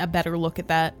can get a better look at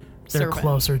that They're servant.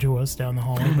 closer to us down the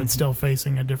hallway, but still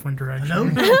facing a different direction.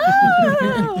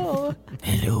 Oh.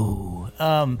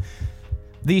 Hello.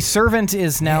 The servant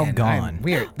is now Man, gone. I'm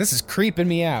weird. This is creeping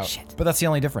me out. But that's the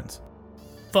only difference.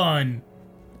 Fun.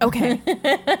 Okay.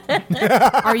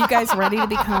 Are you guys ready to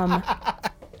become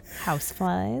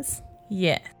houseflies?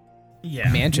 Yeah.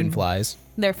 Yeah. Mansion flies.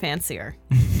 They're fancier.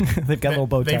 They've got little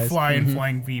bow They ties. fly in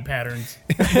flying V patterns.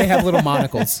 They have little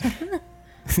monocles.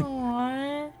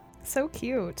 Aww. So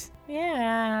cute.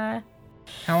 Yeah.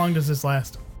 How long does this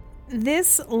last?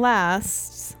 This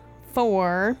lasts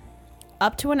for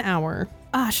up to an hour.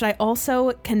 Should I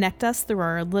also connect us through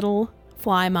our little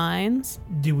fly mines?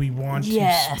 Do we want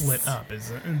Yes. to split up?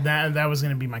 Is it, that was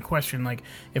going to be my question. Like,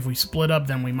 if we split up,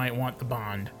 then we might want the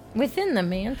bond. Within the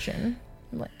mansion.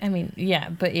 I mean, yeah,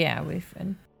 but yeah, we've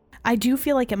been. I do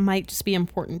feel like it might just be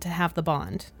important to have the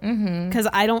bond. Mm-hmm. Because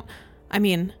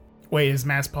Wait, is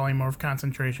mass polymorph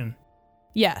concentration?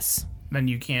 yes. Then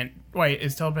you can't. Wait,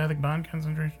 is telepathic bond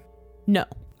concentration? No.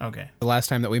 Okay. The last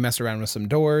time that we messed around with some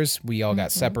doors, we all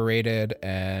got separated,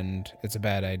 and it's a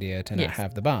bad idea to not Yes.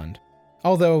 have the bond.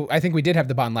 Although I think we did have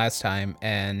the bond last time,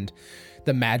 and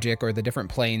the magic or the different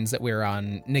planes that we were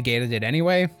on negated it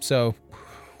anyway. So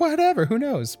whatever, who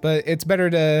knows? But it's better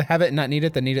to have it and not need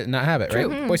it than need it and not have it,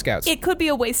 right? Boy Scouts. It could be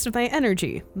a waste of my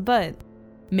energy, but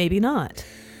maybe not.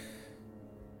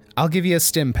 I'll give you a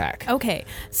stim pack. Okay,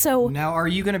 so Now, are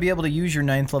you going to be able to use your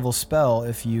 9th level spell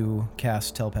if you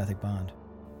cast Telepathic Bond?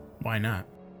 Why not?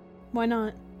 why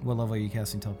not? What level are you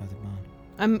casting Telepathic Bond?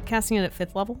 I'm casting it at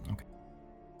 5th level.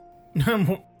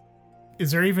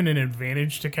 Is there even an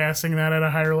advantage to casting that at a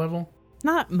higher level?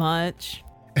 Not much.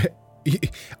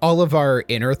 All of our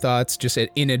inner thoughts just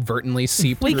inadvertently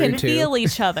seep We through can too. feel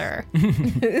each other.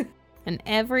 And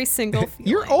every single feeling.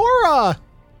 Your aura!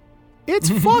 It's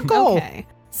fuckle! Okay.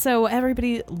 So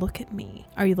everybody look at me.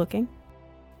 Are you looking?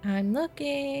 I'm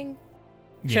looking.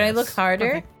 Should I look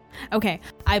harder? Okay.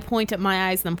 I point at my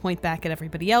eyes, then point back at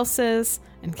everybody else's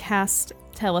and cast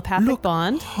telepathic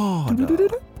bond.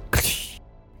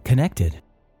 Connected.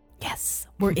 Yes,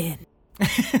 we're in.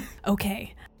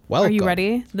 Okay. Welcome. Are you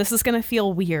ready? This is going to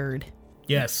feel weird.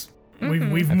 Yes. We've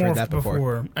I've heard morphed that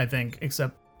before. I think,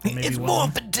 except maybe one.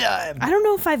 morphin' time. I don't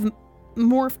know if I've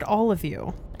morphed all of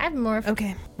you. I've morphed.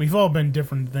 Okay. We've all been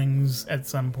different things at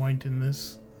some point in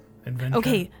this adventure.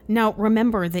 Okay, now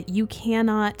remember that you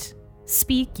cannot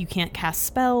speak, you can't cast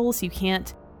spells, you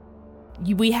can't...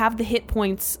 we have the hit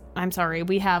points. I'm sorry,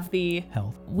 we have the...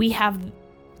 Health. We have...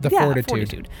 The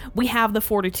fortitude. We have the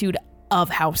fortitude of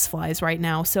houseflies right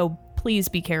now, so please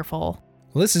be careful.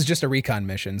 Well, this is just a recon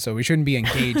mission, so we shouldn't be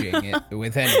engaging it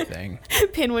with anything.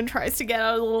 Pinwin tries to get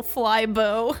out a little fly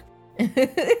bow.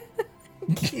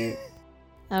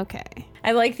 Okay.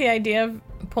 I like the idea of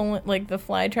pulling, like the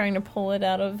fly trying to pull it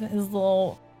out of his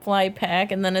little fly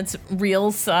pack, and then it's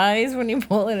real size when you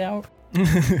pull it out.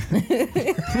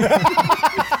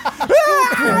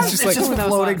 It's just like just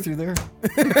floating through there.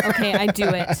 Okay, I do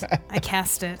it. I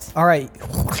cast it. All right.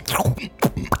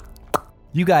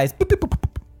 You guys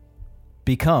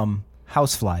become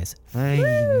houseflies.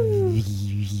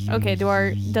 Okay,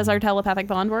 does our telepathic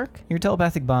bond work? Your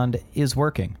telepathic bond is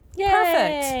working.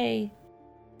 Yay!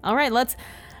 All right, let's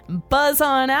buzz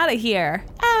on out of here.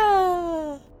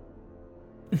 Oh!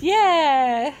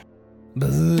 Yeah!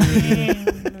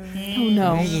 Oh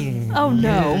no. Oh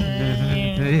no.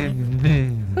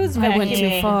 Who's I went too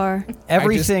vacuuming? far.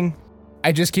 Everything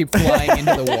I just keep flying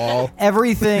into the wall.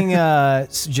 everything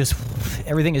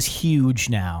everything is huge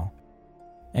now.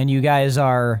 And you guys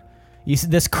are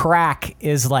this crack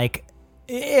is like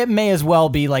it may as well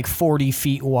be like 40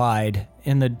 feet wide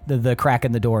in the crack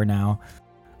in the door now.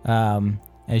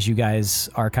 As you guys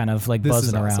are kind of like This is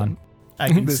buzzing around. awesome. I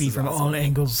can This see is from awesome. all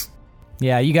angles.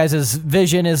 Yeah, you guys'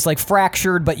 vision is like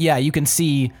fractured, but yeah, you can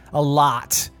see a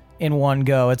lot in one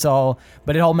go.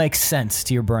 But it all makes sense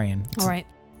to your brain. All right,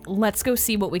 let's go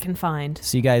see what we can find.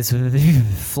 So you guys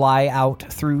fly out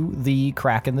through the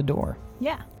crack in the door.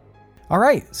 Yeah. All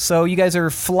right, so you guys are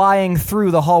flying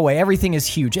through the hallway. Everything is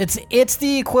huge. It's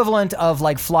the equivalent of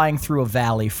like flying through a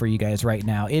valley for you guys right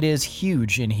now. It is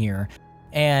huge in here.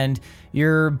 And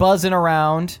you're buzzing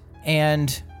around,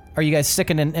 and are you guys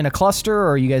sticking in a cluster,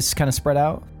 or are you guys kind of spread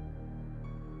out?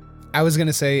 I was going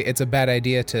to say it's a bad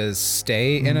idea to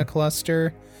stay in a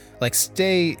cluster. Like,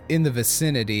 stay in the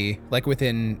vicinity, like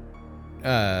within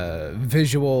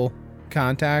visual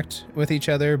contact with each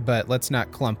other, but let's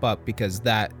not clump up because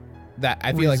that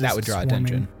I feel like that would draw Resist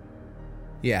attention.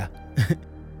 Yeah.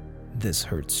 This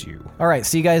hurts you. All right,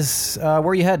 so you guys, where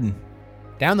are you heading?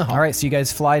 Down the hall. All right, so you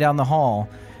guys fly down the hall,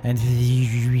 and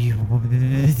you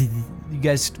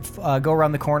guys go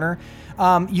around the corner.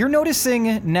 You're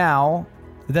noticing now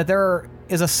that there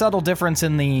is a subtle difference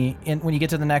in when you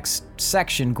get to the next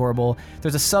section, Gorbel.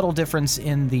 There's a subtle difference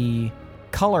in the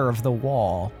color of the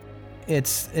wall.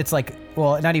 It's like,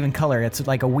 well, not even color. It's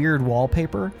like a weird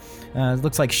wallpaper. It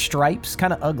looks like stripes,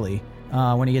 kind of ugly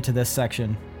when you get to this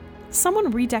section.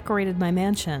 Someone redecorated my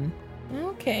mansion.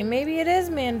 Okay, maybe it is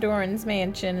Mandoran's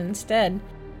mansion instead.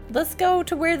 Let's go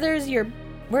to where your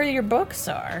books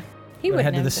are. He would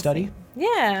Head to the study?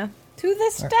 Yeah, to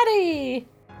the study.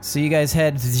 So you guys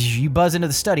you buzz into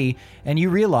the study, and you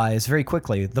realize very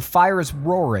quickly the fire is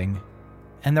roaring,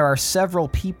 and there are several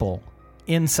people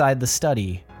inside the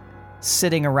study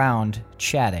sitting around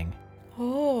chatting.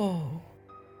 Oh.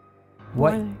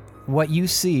 What you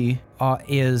see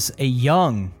is a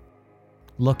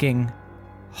young-looking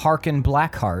Harkin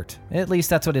Blackheart. At least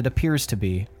that's what it appears to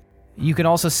be. You can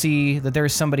also see that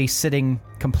there's somebody sitting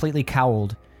completely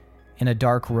cowled in a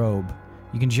dark robe.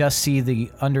 You can just see the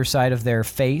underside of their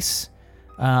face,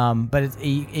 but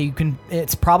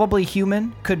it's probably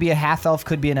human. Could be a half-elf,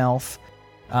 could be an elf,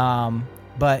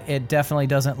 but it definitely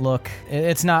doesn't look...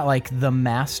 It's not like the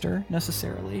master,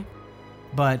 necessarily,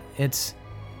 but it's...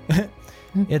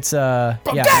 It's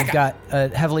you've got a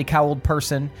heavily cowled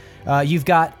person. You've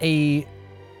got a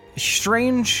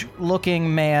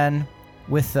strange-looking man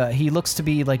with he looks to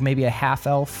be like maybe a half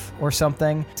elf or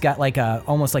something. He's got like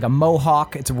almost like a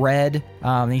mohawk. It's red.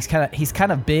 He's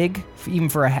kind of big, even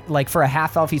for a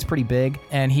half elf. He's pretty big,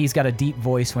 and he's got a deep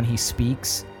voice when he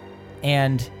speaks.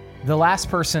 And The last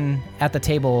person at the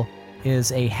table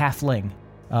is a halfling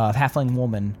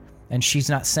woman, and she's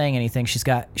not saying anything. She's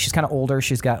kind of older.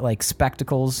 She's got like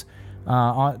spectacles,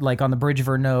 on the bridge of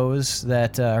her nose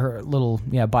that her little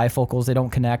bifocals. They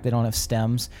don't connect. They don't have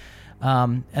stems,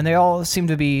 and they all seem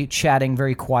to be chatting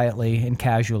very quietly and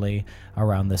casually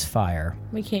around this fire.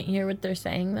 We can't hear what they're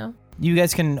saying though. You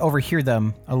guys can overhear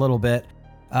them a little bit.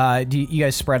 Do you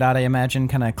guys spread out? I imagine,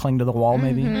 kind of cling to the wall,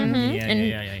 maybe.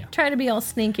 Yeah. Try to be all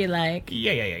sneaky like.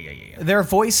 Yeah. Their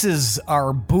voices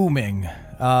are booming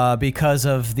because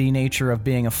of the nature of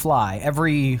being a fly.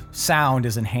 Every sound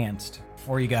is enhanced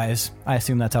for you guys. I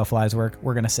assume that's how flies work.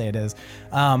 We're going to say it is.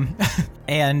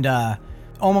 And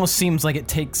almost seems like it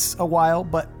takes a while,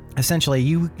 but essentially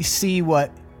you see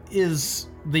what is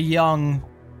the young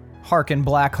Harkin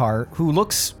Blackheart, who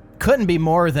couldn't be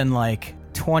more than like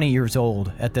 20 years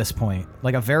old at this point,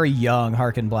 like a very young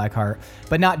Harkin Blackheart,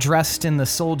 but not dressed in the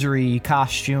soldiery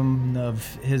costume of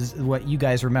what you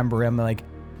guys remember him, like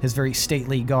his very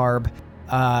stately garb.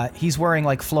 He's wearing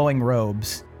like flowing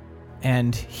robes,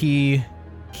 and he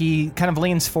kind of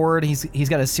leans forward. He's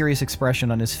got a serious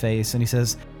expression on his face, and he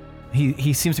says,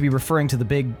 he seems to be referring to the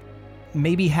big,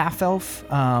 maybe half elf.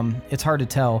 It's hard to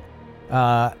tell.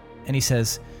 And he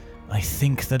says, "I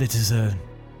think that it is a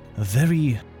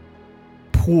very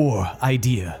poor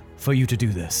idea for you to do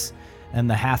this." And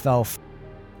the half-elf,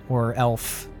 or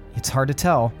elf, it's hard to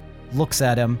tell, looks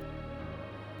at him,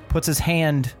 puts his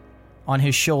hand on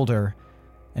his shoulder,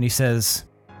 and he says,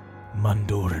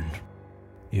 "Mandoran,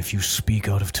 if you speak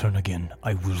out of turn again,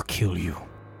 I will kill you."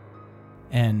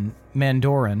 And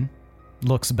Mandoran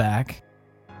looks back,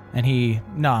 and he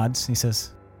nods. He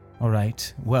says, "All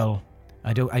right, well,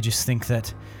 I just think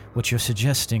that what you're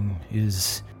suggesting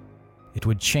is it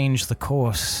would change the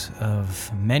course of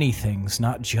many things,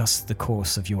 not just the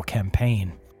course of your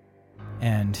campaign."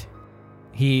 And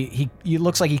he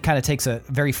looks like he kind of takes a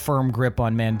very firm grip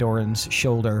on Mandoran's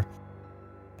shoulder,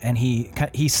 and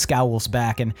he scowls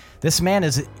back. And this man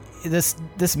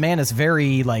is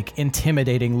very like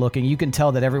intimidating looking. You can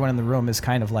tell that everyone in the room is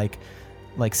kind of like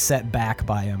set back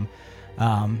by him.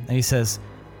 And he says,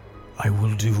 "I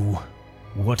will do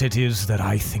what it is that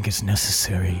I think is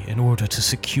necessary in order to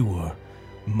secure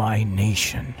my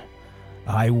nation.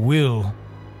 I will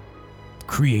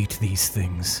create these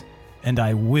things, and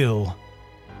I will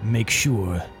make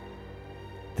sure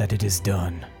that it is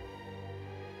done."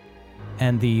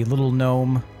 And the little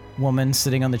gnome woman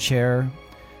sitting on the chair,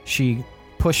 she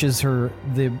pushes the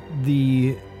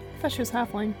I thought she was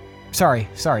halfling. Sorry,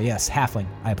 yes, halfling.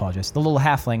 I apologize. The little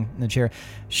halfling in the chair,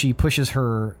 she pushes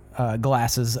her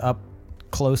glasses up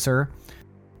closer.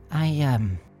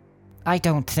 I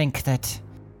don't think that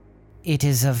it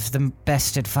is of the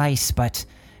best advice, but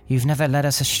you've never led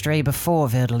us astray before,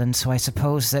 Verdlin, so I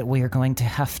suppose that we are going to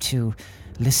have to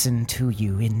listen to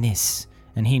you in this.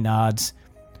 And he nods.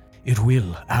 "It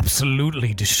will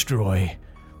absolutely destroy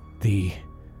the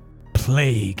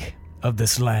plague of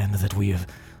this land that we have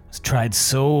tried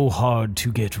so hard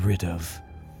to get rid of."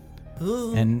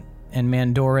 And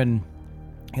Mandoran,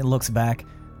 he looks back.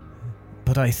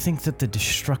 "But I think that the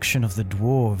destruction of the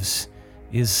dwarves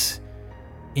is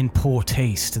in poor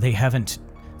taste.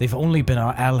 They've only been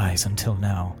our allies until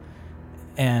now."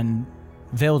 And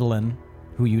Veldelin,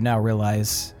 who you now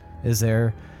realize is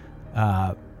there,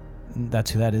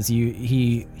 that's who that is.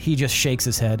 He just shakes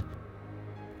his head.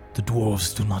 "The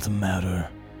dwarves do not matter.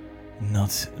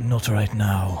 Not right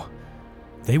now.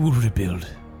 They will rebuild.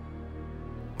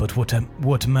 But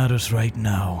what matters right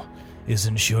now is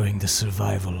ensuring the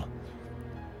survival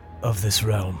of this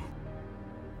realm.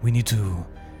 We need to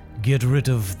get rid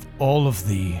of all of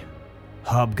the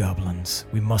hobgoblins.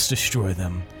 We must destroy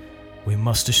them. We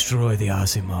must destroy the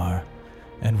Azimar.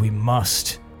 And we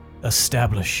must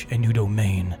establish a new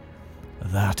domain.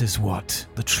 That is what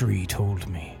the tree told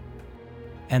me."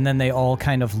 And then they all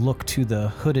kind of look to the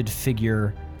hooded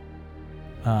figure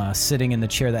sitting in the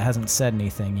chair that hasn't said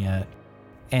anything yet.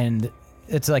 And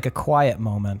it's like a quiet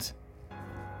moment.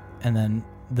 And then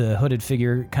the hooded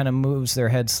figure kind of moves their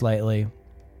head slightly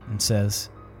and says,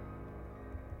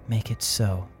 "Make it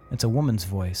so." It's a woman's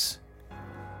voice.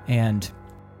 And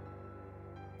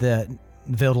the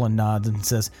Veldelin nods and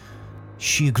says,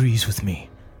 "She agrees with me.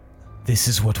 This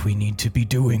is what we need to be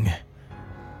doing.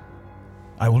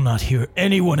 I will not hear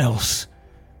anyone else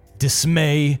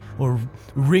dismay or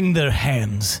wring their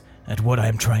hands at what I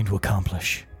am trying to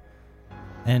accomplish."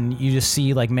 And you just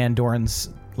see like Mandoran's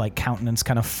like countenance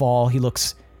kind of fall. He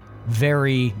looks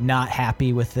very not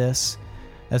happy with this,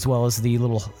 as well as the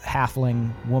little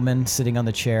halfling woman sitting on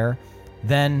the chair.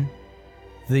 Then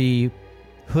the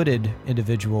hooded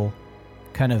individual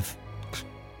kind of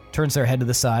turns their head to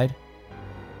the side.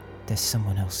 There's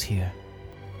someone else here.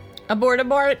 Abort.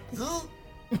 Abort.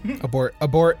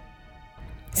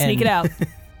 Sneak it out.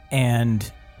 And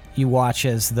you watch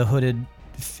as the hooded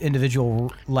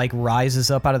individual rises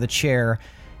up out of the chair,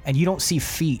 and you don't see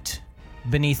feet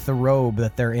beneath the robe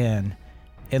that they're in.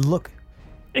 Is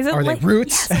it Are they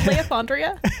roots? Yes,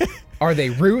 Leophondria. Are they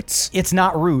roots? It's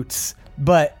not roots,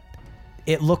 but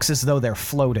it looks as though they're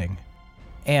floating.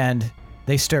 And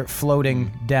they start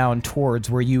floating down towards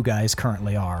where you guys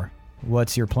currently are.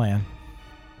 What's your plan?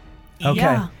 Okay.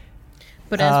 Yeah.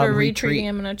 But as we're retreat. retreating,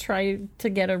 I'm going to try to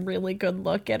get a really good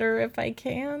look at her if I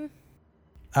can.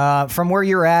 From where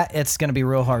you're at, it's going to be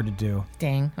real hard to do.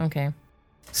 Dang. Okay.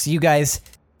 So you guys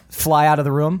fly out of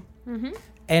the room. Mm-hmm.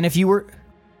 And if you were...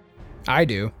 I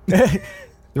do. The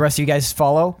rest of you guys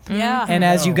follow. Yeah. And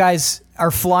as you guys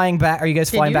are flying back... Are you guys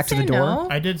Did flying you back to the say door? no?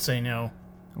 I did say no.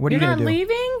 What are You're you not going to do?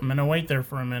 leaving? I'm gonna wait there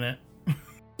for a minute. Do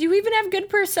you even have good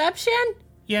perception?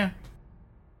 Yeah.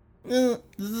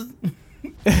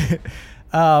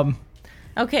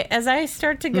 Okay, as I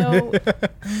start to go...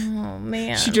 oh,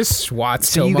 man. She just swats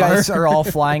So Tomar. you guys are all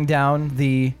flying down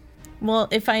the... Well,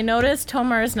 if I notice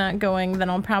Tomar is not going, then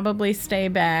I'll probably stay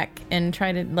back and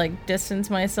try to, distance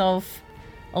myself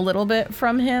a little bit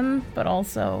from him, but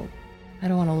also I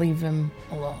don't want to leave him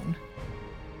alone.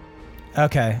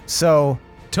 Okay, so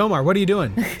Tomar, what are you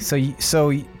doing?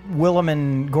 Willem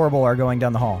and Gorbel are going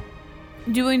down the hall.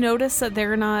 Do we notice that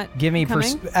they're not Give me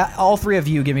coming? all three of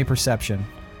you. Give me perception.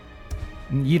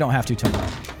 You don't have to, Tomar.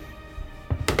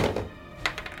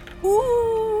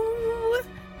 Ooh.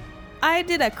 I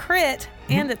did a crit,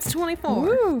 and it's 24.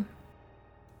 Woo!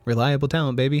 Reliable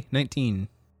talent, baby. 19.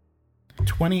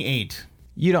 28.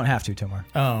 You don't have to, Tomar.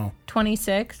 Oh.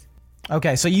 26.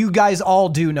 Okay, so you guys all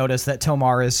do notice that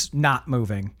Tomar is not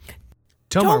moving.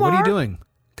 Tomar, what are you Tomar? doing?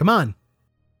 Come on.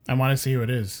 I want to see who it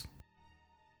is.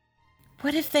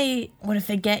 What if they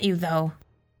get you though?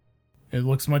 It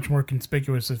looks much more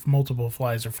conspicuous if multiple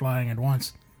flies are flying at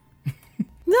once.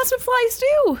 That's what flies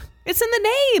do. It's in the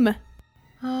name.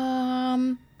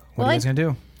 What are you guys gonna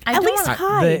do? I At don't least wanna-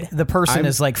 hide. The person I'm-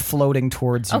 is floating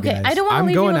towards you Okay, guys. I don't want I'm to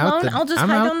leave you going out alone. the- I'll just I'm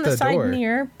hide out on the the side door.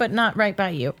 near, but not right by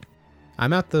you.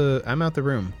 I'm out the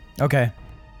room. Okay,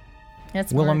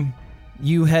 That's smart. Willem,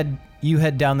 you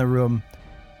head down the room.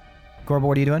 Gorbel,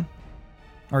 what are you doing?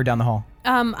 Or down the hall?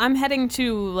 I'm heading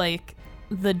to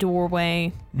the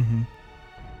doorway, Mm-hmm.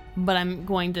 but I'm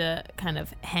going to kind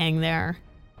of hang there.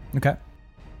 Okay.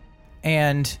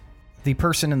 And the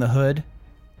person in the hood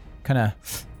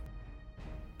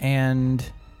and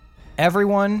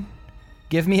everyone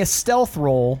give me a stealth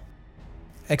roll,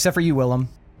 except for you, Willem.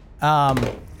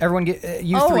 Everyone,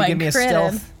 you Oh, three I give me a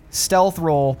critted. stealth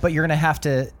roll, but you're gonna have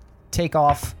to take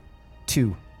off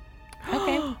 2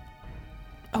 Okay.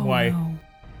 Oh, Why? no.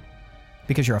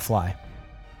 because you're a fly.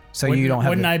 So Wouldn't- you don't have.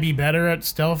 Wouldn't I be better at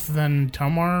stealth than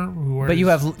Tomar? But you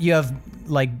have you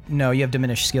have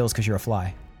diminished skills because you're a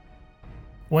fly.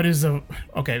 What is the...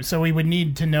 Okay, so we would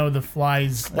need to know the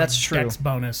fly's That's true. dex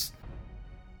bonus.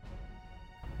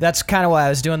 That's kind of why I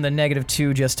was doing the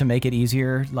 -2 just to make it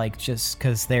easier, just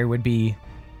because they wouldn't be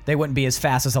as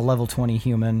fast as a level 20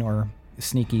 human or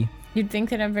sneaky. You'd think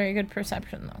they'd have very good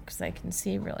perception though, because they can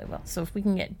see really well. So if we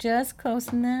can get just close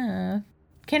enough,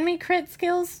 can we crit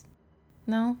skills?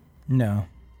 No. No.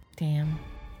 Damn.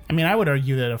 I mean, I would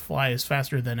argue that a fly is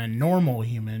faster than a normal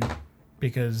human,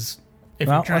 because if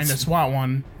Well, you're trying to let's- swat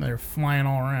one, they're flying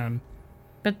all around.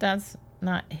 But that's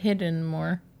not hidden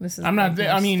more. This is I'm not- more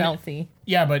I mean- stealthy.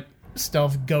 Yeah, but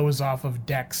stealth goes off of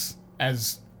dex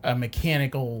as a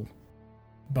mechanical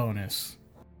bonus.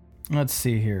 Let's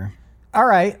see here. All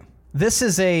right. This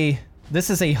is a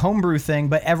homebrew thing,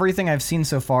 but everything I've seen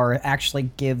so far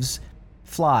actually gives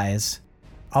flies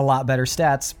a lot better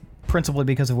stats, principally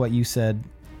because of what you said,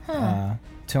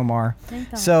 Tomar.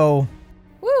 So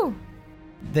Woo!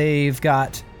 they've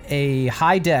got a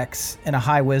high dex and a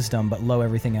high wisdom, but low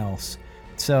everything else.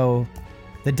 So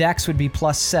the dex would be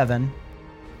 +7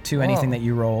 to anything Whoa. that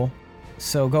you roll.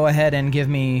 So go ahead and give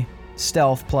me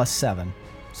stealth +7.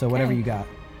 So whatever Okay. you got.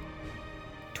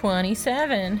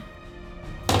 27.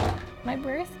 My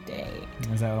birthday.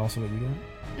 Is that also what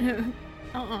you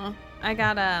got? I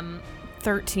got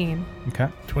 13. Okay.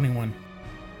 21.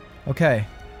 Okay.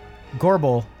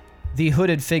 Gorbel, the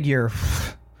hooded figure,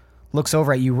 looks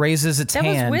over at you, raises its That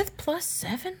hand. was with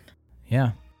 +7?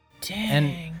 Yeah. Dang.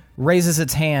 And raises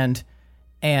its hand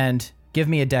and give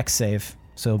me a dex save.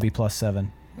 So it'll be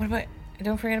 +7. What about...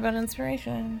 Don't forget about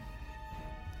inspiration.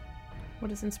 What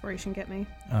does inspiration get me?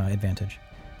 Advantage.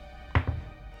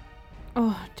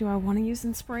 Oh, do I want to use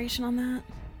inspiration on that?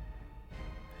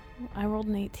 I rolled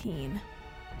an 18.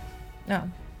 No.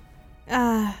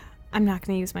 I'm not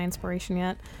going to use my inspiration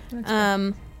yet.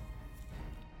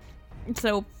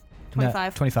 So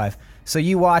 25. 25. So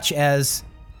you watch as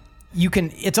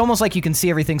it's almost like you can see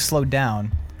everything slowed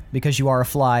down because you are a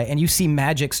fly, and you see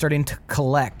magic starting to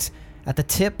collect at the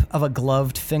tip of a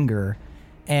gloved finger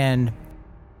and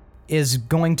is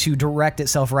going to direct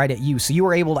itself right at you. So you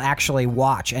were able to actually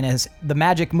watch, and as the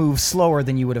magic moves slower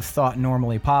than you would have thought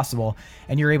normally possible,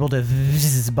 and you're able to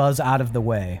buzz out of the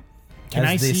way. Can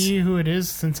I see who it is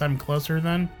since I'm closer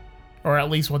then? Or at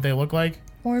least what they look like?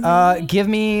 Give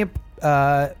me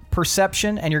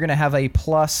perception, and you're going to have a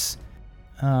plus...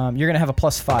 you're going to have a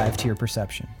 +5 to your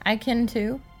perception. I can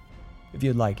too. If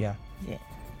you'd like, yeah. Yeah.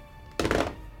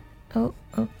 Oh.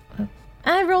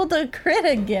 I rolled a crit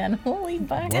again. Holy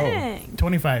fuck. Dang.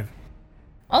 25.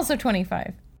 Also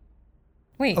 25.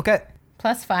 Wait. Okay.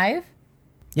 +5?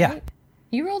 Yeah. Wait,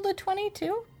 you rolled a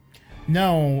 22?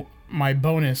 No, my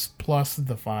bonus plus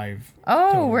the 5.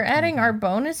 Oh, Total we're adding 25. our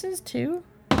bonuses too?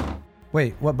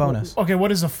 Wait, what bonus? Okay,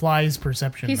 what is a fly's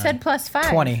perception He then? said +5.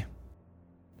 20.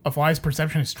 A fly's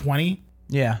perception is 20?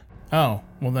 Yeah. Oh,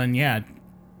 well then, yeah.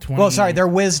 20. Well, sorry, their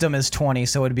wisdom is 20,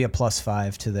 so it'd be a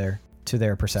 +5 to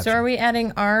their perception. So are we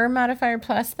adding our modifier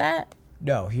plus that?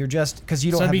 No, you're just... Because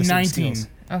you don't So have it'd the be same 19.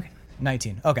 skills. Okay.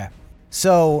 19. Okay.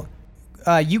 So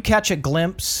you catch a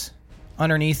glimpse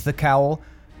underneath the cowl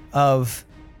of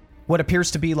what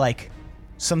appears to be like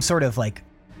some sort of like...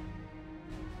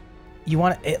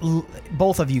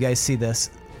 both of you guys see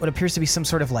this. What appears to be some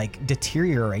sort of like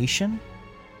deterioration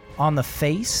on the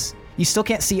face. You still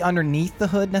can't see underneath the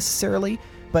hood necessarily,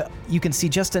 but you can see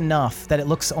just enough that it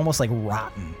looks almost like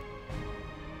rotten.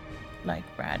 Like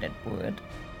rotted wood.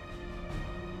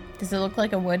 Does it look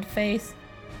like a wood face?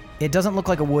 It doesn't look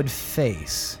like a wood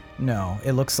face. No,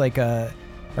 it looks like it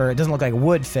doesn't look like a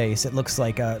wood face. It looks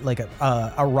like a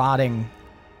rotting,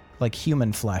 like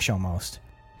human flesh almost.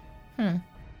 Who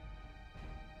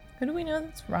do we know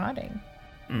that's rotting?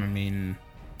 I mean,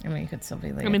 it could still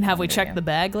be like. Have we checked the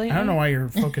bag lately? I don't know why you're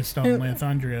focused on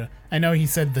Lithundria. I know he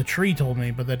said the tree told me,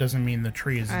 but that doesn't mean the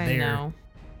tree is I there.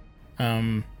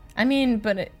 know. I mean,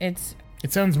 but it's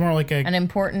It sounds more like an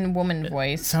important woman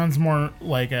voice. sounds more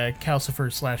like a Calcifer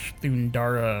 /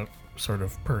 Thundara sort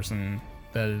of person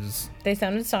that is... They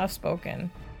sounded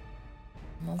soft-spoken.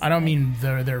 I don't mean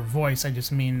their voice, I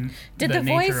just mean Did the the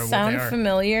nature voice of sound what they are.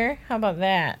 familiar? How about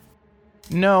that?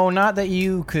 No, not that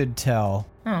you could tell.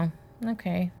 Oh,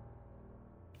 okay.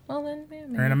 Well then, maybe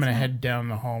All right, I'm going to it's head down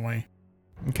the hallway.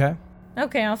 Okay. not.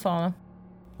 Okay, I'll follow.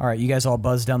 All right, you guys all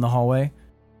buzz down the hallway.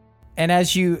 And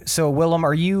so Willem,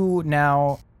 are you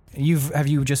now, have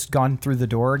you just gone through the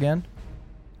door again?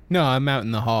 No, I'm out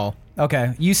in the hall.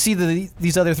 Okay, you see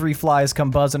these other 3 flies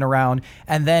come buzzing around,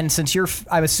 and then since you're,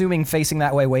 I'm assuming, facing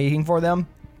that way waiting for them,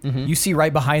 you see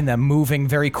right behind them, moving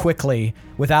very quickly,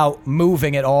 without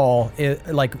moving at all,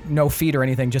 like no feet or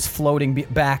anything, just floating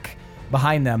back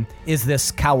behind them, is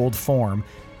this cowled form.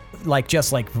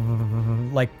 Just like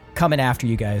coming after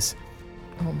you guys.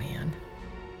 Oh man.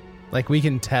 Like, we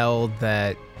can tell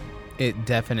that it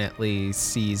definitely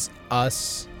sees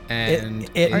us, and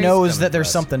It is knows coming that for there's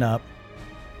us. something up.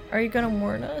 Are you gonna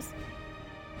warn us?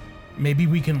 Maybe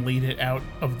we can lead it out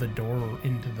of the door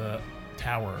into the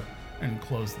tower and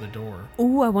close the door.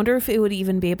 Ooh, I wonder if it would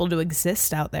even be able to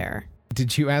exist out there.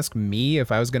 Did you ask me if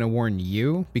I was going to warn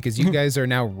you? Because you guys are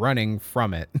now running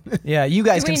from it. Yeah, you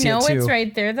guys Do can we see know it too. it's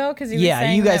right there though? Because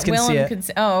Yeah, you guys can see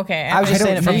it. Oh, okay. I was just I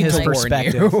saying it don't from need his to warn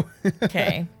perspective. you.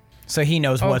 Okay. So he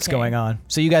knows what's Okay. going on.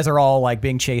 So you guys are all like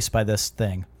being chased by this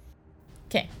thing.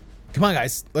 Okay. Come on,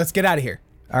 guys. Let's get out of here.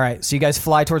 All right, so you guys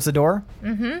fly towards the door?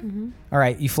 Mm-hmm. All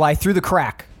right, you fly through the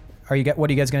crack. What are you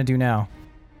guys going to do now?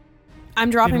 I'm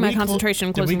dropping Did my we concentration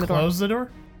and closing Did we the door. close the door?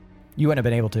 You wouldn't have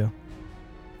been able to.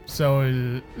 So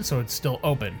it's still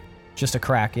open. Just a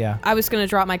crack, yeah. I was going to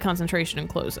drop my concentration and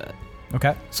close it.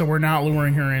 Okay. So we're not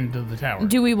luring her into the tower.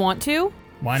 Do we want to?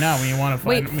 Why not? We want to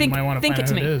Wait, find. think- we might want to think find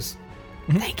it out to who me. it is.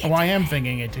 Thank Oh, I am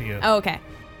thinking it to you. Oh, okay.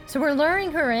 So we're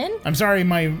luring her in. I'm sorry,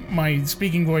 my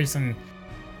speaking voice and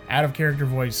out of character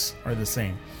voice are the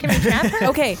same. Can we trap her?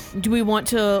 Okay, do we want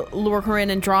to lure her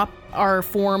in and drop our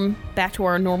form back to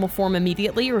our normal form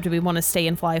immediately, or do we want to stay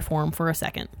in fly form for a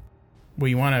second? Well,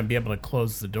 you want to be able to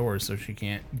close the door so she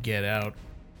can't get out.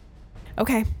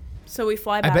 Okay, so we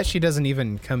fly back. I bet she doesn't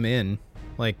even come in.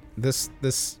 Like, this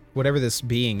whatever this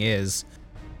being is,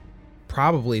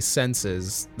 probably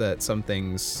senses that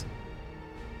something's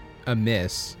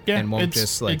amiss Yeah, and won't it's,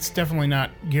 just like... it's definitely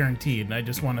not guaranteed. I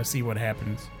just want to see what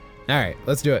happens. All right,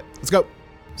 let's do it. Let's go.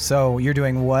 So you're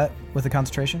doing what with the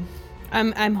concentration?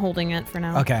 I'm holding it for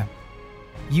now. Okay.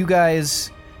 You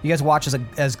guys, You guys watch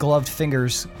as gloved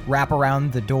fingers wrap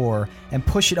around the door and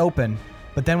push it open.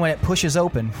 But then when it pushes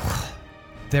open,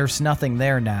 there's nothing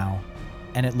there now.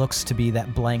 And it looks to be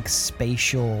that blank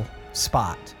spatial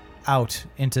spot out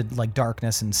into like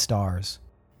darkness and stars.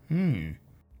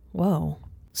 Whoa.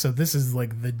 So this is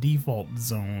like the default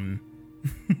zone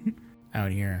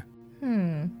out here.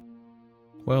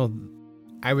 Well,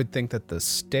 I would think that the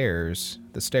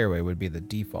stairway would be the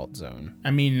default zone.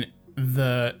 I mean,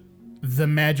 the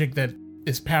magic that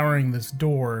is powering this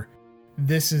door,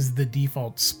 this is the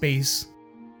default space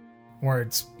where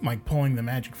it's like pulling the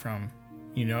magic from.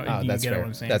 You know, Oh, you that's get fair. what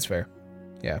I'm saying? That's fair.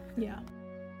 Yeah. Yeah.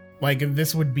 Like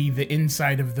this would be the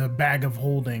inside of the bag of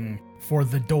holding for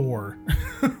the door.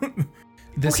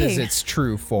 This Okay. is its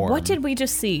true form. What did we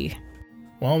just see?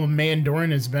 Well,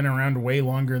 Mandorin has been around way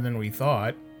longer than we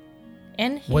thought.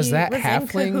 And he was that in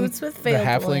halfling? cahoots with The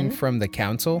halfling Pheldwin. from the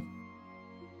council?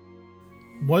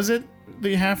 Was it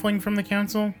the halfling from the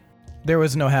council? There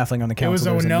was no halfling on the council. was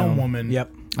There a was gnome woman.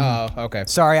 Yep. Oh, okay.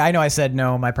 Sorry, I know I said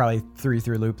gnome. I probably threw you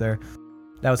through a loop there.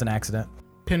 That was an accident.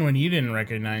 Pinwin, you didn't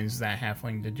recognize that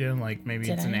halfling, did you? Like maybe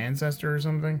Did it's an I? ancestor or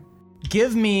something?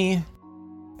 Give me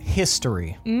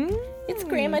history It's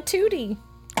Grandma Tootie.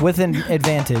 with an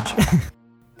advantage.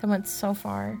 That went so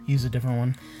far. Use a different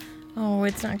one. Oh,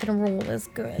 it's not gonna roll as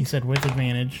He good. said with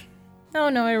advantage. Oh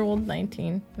no, I rolled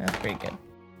 19. That's pretty good.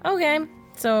 Okay,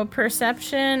 so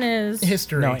perception is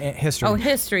History. No, history. oh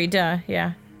history. Duh,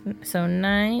 yeah. So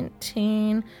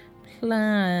 19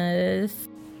 plus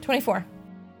 24.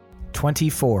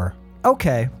 24.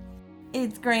 Okay.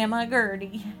 It's Grandma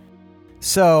Gertie.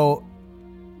 So,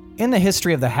 in the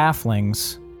history of the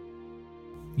halflings,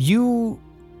 you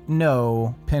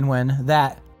know, Pinwin,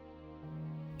 that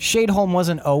Shadeholm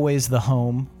wasn't always the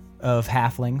home of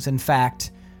halflings. In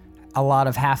fact, a lot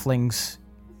of halflings,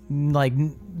 like,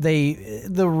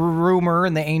 the rumor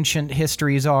and the ancient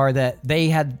histories are that they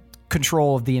had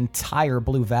control of the entire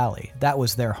Blue Valley. That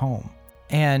was their home.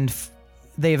 And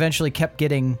they eventually kept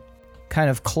getting kind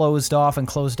of closed off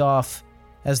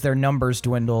as their numbers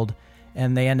dwindled,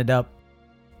 and they ended up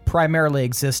primarily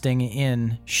existing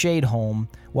in Shadeholm,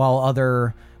 while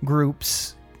other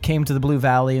groups came to the Blue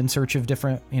Valley in search of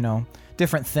different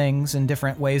things and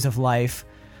different ways of life,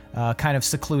 kind of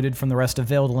secluded from the rest of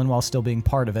Veldlin while still being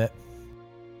part of it.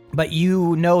 But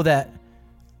you know that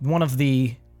one of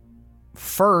the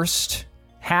first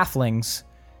halflings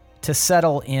to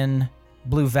settle in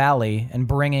Blue Valley and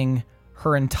bringing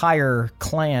her entire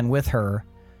clan with her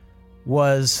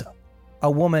was a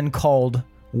woman called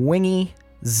Wingy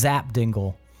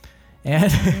Zapdingle.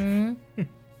 And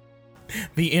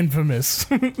The infamous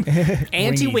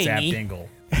Anti-Wingy. Zapdingle.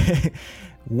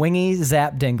 Wingy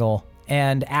Zapdingle.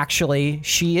 And actually,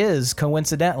 she is,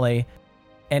 coincidentally,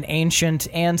 an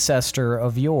ancient ancestor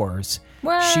of yours.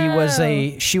 Whoa.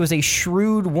 She was a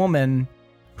shrewd woman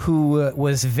who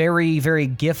was very, very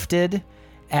gifted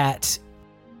at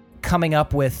coming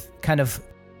up with kind of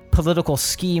political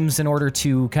schemes in order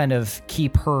to kind of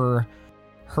keep her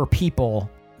people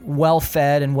well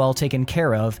fed and well taken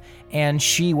care of, and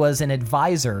she was an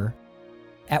advisor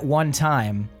at one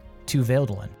time to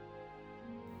Veldlin,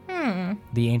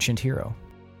 the ancient hero,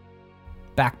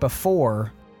 back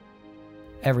before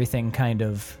everything kind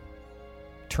of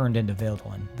turned into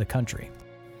Veldlin, the country.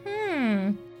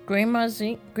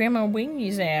 Grandma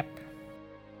Wingy Zap.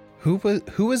 Who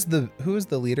was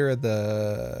the leader of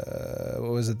the,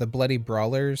 what was it, the Bloody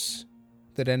Brawlers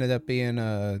that ended up being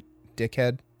a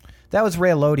dickhead? That was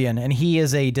Raelodian, and he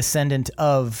is a descendant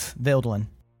of Veldlin.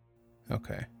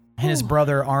 Okay. And his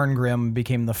brother Arngrim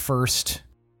became the first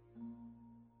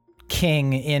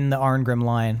king in the Arngrim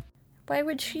line. Why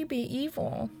would she be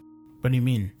evil? What do you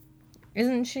mean?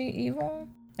 Isn't she evil?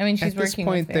 I mean, she's At this working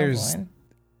point, with there's Pheldwin.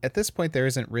 At this point, there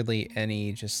isn't really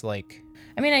any just like.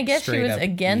 I mean, I guess she straight was up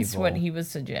against evil. what he was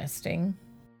suggesting.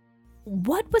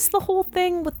 What was the whole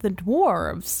thing with the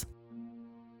dwarves?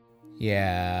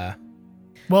 Yeah.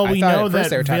 Well, I we thought know at that first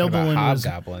they were talking about Veldlin was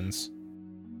hobgoblins.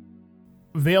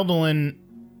 Veldlin.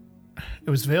 It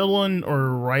was Veldlin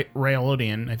or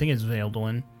Raelodian. I think it's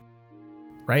Veldlin,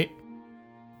 right?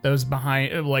 That was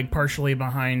behind, like partially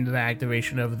behind the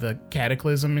activation of the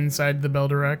cataclysm inside the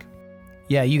Belderock.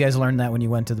 Yeah, you guys learned that when you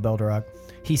went to the Belderock.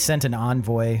 He sent an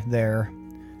envoy there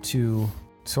to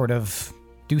sort of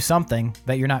do something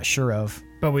that you're not sure of.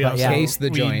 But we But also yeah. Case the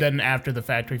joint. then after the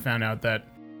fact we found out that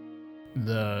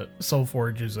the Soul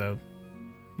Forge is a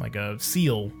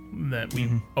seal that we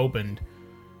opened.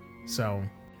 So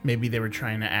maybe they were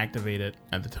trying to activate it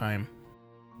at the time.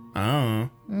 Oh.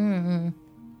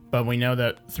 But we know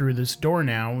that through this door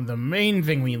now, the main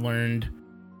thing we learned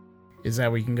is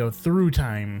that we can go through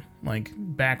time, like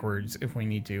backwards if we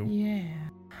need to. Yeah.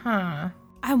 Huh.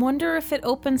 I wonder if it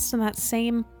opens to that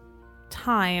same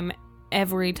time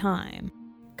every time.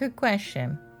 Good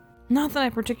question. Not that I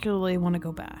particularly want to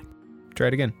go back. Try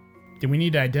it again. Do we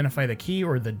need to identify the key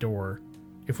or the door?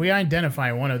 If we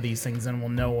identify one of these things, then we'll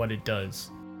know what it does.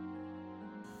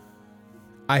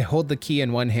 I hold the key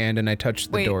in one hand and I touch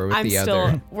the door with the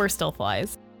other. We're still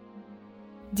flies.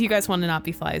 Do you guys want to not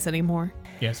be flies anymore?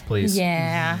 Yes, please.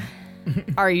 Yeah.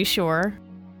 Are you sure?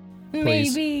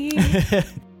 Please. Maybe.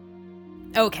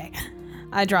 Okay.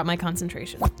 I dropped my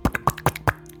concentration.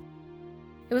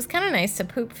 It was kind of nice to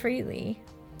poop freely.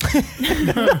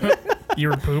 You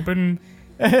were pooping?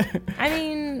 I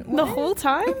mean, The what? whole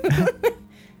time?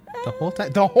 The whole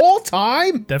time? The whole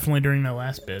time? Definitely during the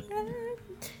last bit.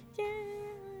 Yeah.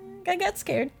 I got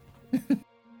scared.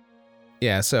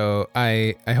 Yeah, so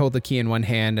I hold the key in one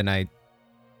hand and I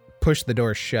push the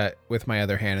door shut with my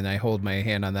other hand and I hold my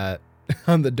hand on that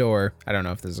on the door. I don't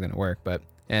know if this is going to work, but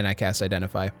and I cast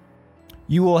Identify.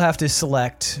 You will have to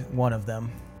select one of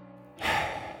them.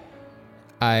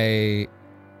 I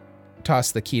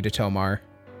toss the key to Tomar.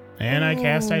 And I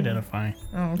cast Identify.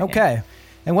 Okay.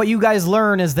 And what you guys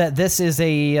learn is that this is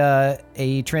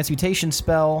a transmutation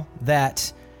spell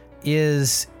that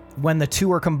is, when the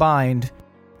two are combined,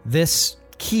 this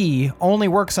key only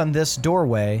works on this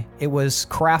doorway. It was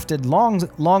crafted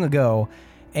long ago,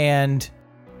 and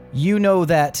you know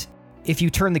that if you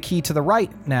turn the key to the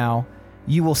right now,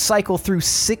 you will cycle through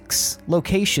 6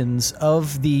 locations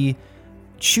of the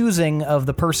choosing of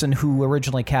the person who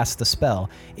originally cast the spell.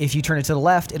 If you turn it to the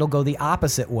left, it'll go the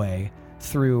opposite way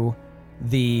through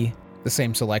the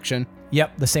same selection?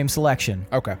 Yep, the same selection.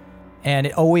 Okay. And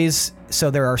it always,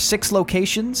 so there are 6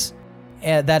 locations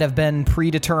that have been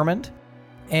predetermined,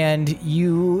 and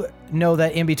you know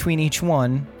that in between each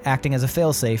one, acting as a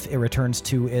failsafe, it returns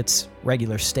to its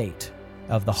regular state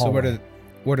of the hallway. So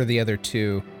what are the other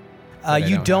 2?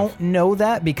 You don't know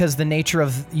that because the nature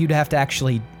of, you'd have to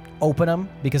actually open them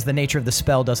because the nature of the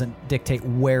spell doesn't dictate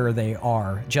where they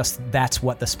are. Just that's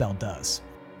what the spell does.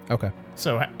 Okay.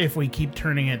 So if we keep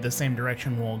turning it the same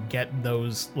direction, we'll get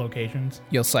those locations.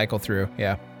 You'll cycle through,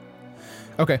 yeah.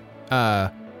 Okay.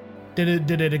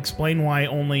 Did it explain why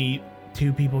only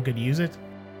 2 people could use it?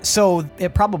 So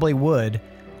it probably would.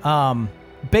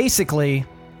 Basically,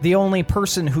 the only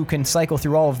person who can cycle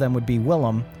through all of them would be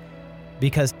Willem,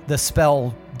 because the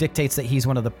spell dictates that he's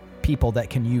one of the people that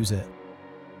can use it.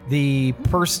 The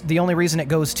only reason it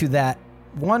goes to that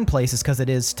one place is because it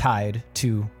is tied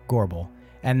to Gorbel,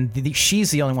 and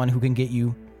she's the only one who can get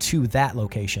you to that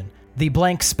location. The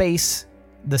blank space,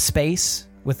 the space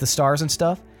with the stars and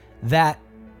stuff, that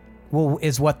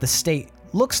is what the state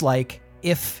looks like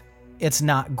if it's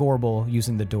not Gorbel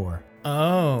using the door.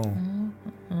 Oh.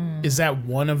 Is that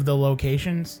one of the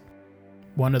locations?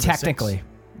 One of the Technically, 6?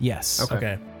 yes.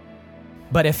 Okay.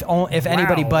 But if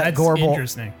anybody Wow, but that's Gorbel,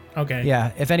 interesting. Okay.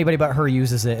 yeah, if anybody but her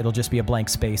uses it, it'll just be a blank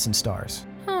space and stars.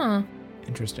 Huh.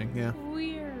 Interesting, yeah.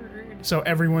 Weird. So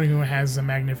everyone who has the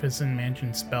Magnificent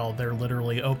Mansion spell, they're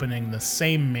literally opening the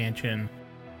same mansion,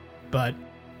 but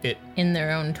it In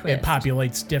their own twist.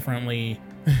 populates differently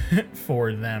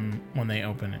for them when they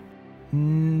open it.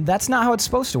 That's not how it's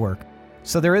supposed to work.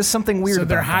 So there is something weird So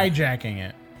they're about that. hijacking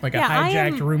it. Like Yeah, a I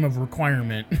hijacked am- room of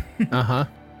requirement. Uh-huh.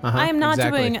 I am not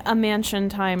exactly. doing a mansion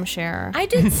timeshare. I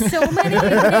did so many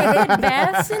naked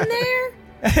baths in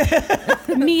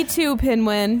there. Me too,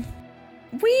 Pinwin.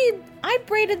 I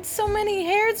braided so many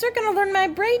hairs. They're gonna learn my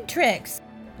braid tricks.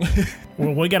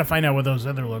 Well, we got to find out what those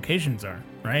other locations are,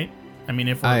 right? I mean,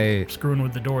 if we're screwing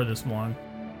with the door this long.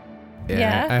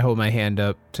 Yeah. I hold my hand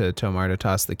up to Tomar to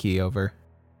toss the key over.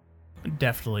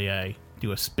 Definitely, I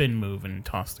do a spin move and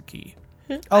toss the key.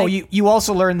 Oh, you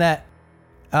also learn that.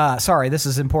 Sorry, this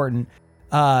is important.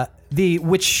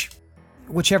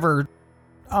 Whichever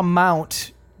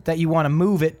amount that you want to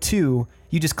move it to,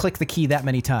 you just click the key that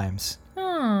many times.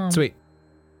 Sweet.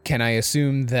 Can I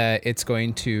assume that it's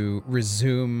going to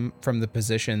resume from the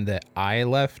position that I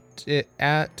left it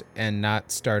at and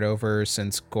not start over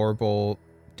since Gorbel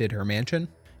did her mansion?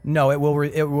 No, it will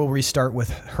restart with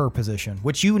her position,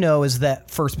 which you know is that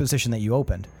first position that you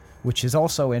opened, which is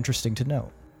also interesting to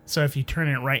note. So if you turn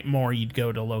it right more, you'd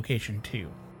go to location 2.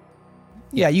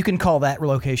 Yeah, you can call that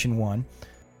location 1.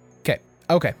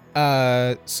 Okay.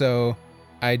 So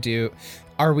I do.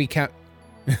 Are we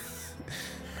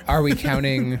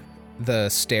counting the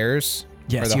stairs?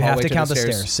 Yes, Or the you have hallway to count the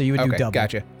stairs? stairs, so you would do Okay, double.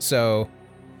 Gotcha. So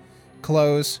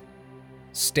close,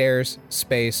 stairs,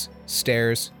 space,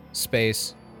 stairs,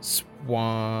 space,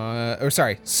 stairs,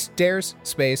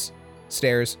 space,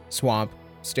 stairs, swamp,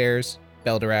 stairs,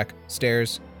 Belderac,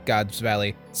 stairs, God's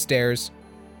Valley, stairs,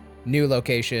 new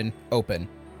location, open.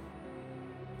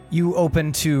 You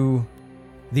open to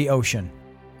the ocean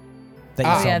that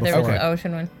you Oh saw yeah, there before. was the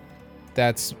ocean one.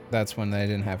 That's one that I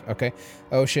didn't have. Okay.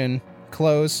 Ocean,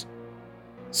 close,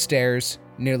 stairs,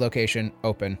 new location,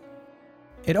 open.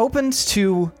 It opens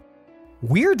to,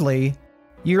 weirdly,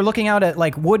 you're looking out at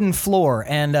like wooden floor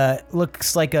and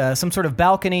looks like some sort of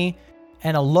balcony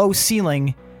and a low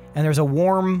ceiling, and there's a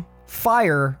warm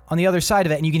fire on the other side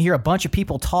of it, and you can hear a bunch of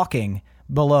people talking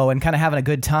below and kind of having a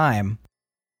good time.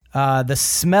 The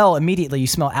smell, immediately you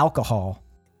smell alcohol.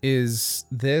 Is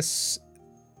this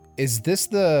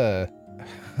the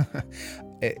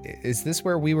is this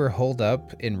where we were holed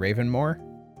up in Ravenmore?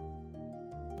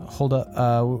 Hold up,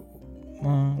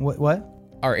 what?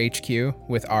 Our HQ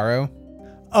with Aro?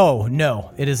 Oh,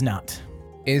 no, it is not.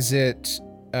 Is it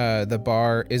the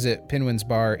bar? Is it Pinwin's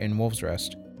Bar in Wolf's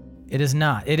Rest? It is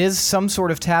not. It is some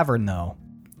sort of tavern, though.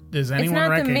 Does It's anyone not the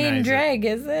recognize main it? drag,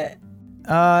 is it?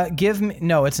 Give me...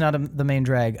 No, it's not the main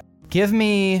drag. Give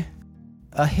me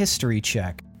a history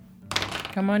check.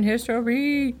 Come on,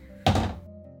 history.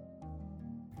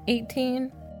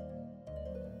 18.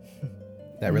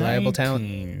 That reliable talent.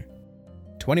 19.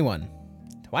 21.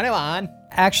 21.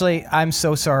 Actually, I'm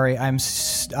so sorry.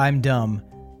 I'm dumb.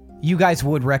 You guys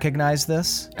would recognize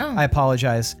this. Oh. I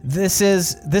apologize. This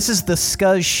is the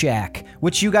Scuzz Shack,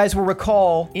 which you guys will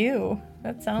recall Ew.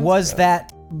 That sounds was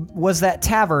gross. that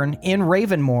tavern in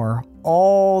Ravenmore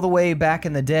all the way back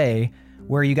in the day,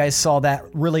 where you guys saw that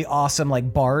really awesome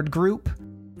like bard group,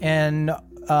 and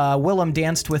Willem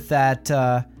danced with that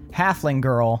halfling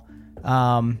girl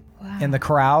in the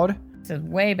crowd. It's a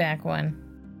way back one.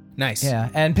 Nice. Yeah,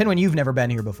 and Pinwin, you've never been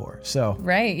here before, so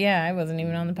Right, yeah, I wasn't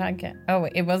even on the podcast. Oh,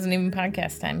 it wasn't even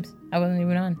podcast times. I wasn't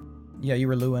even on. yeah, you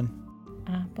were Lewin.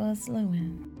 I was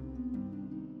Lewin.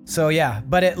 So yeah,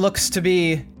 but it looks to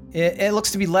be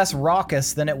less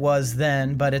raucous than it was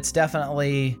then, but it's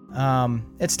definitely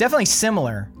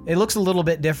similar. It looks a little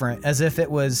bit different, as if it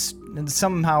was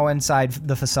somehow inside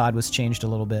the facade was changed a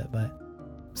little bit, but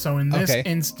So in this Okay.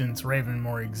 instance,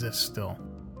 Ravenmore exists still.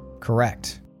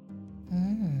 correct.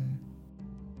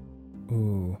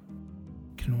 Ooh.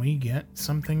 Can we get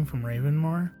something from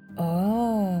Ravenmore?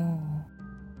 Oh.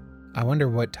 I wonder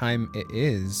what time it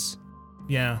is.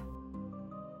 Yeah.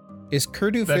 Is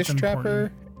Kurdu That's Fish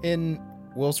Trapper in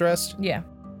Wolf's Rest? Yeah.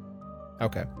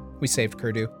 Okay. We saved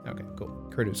Kurdu. Okay, cool.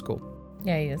 Kurdu's cool.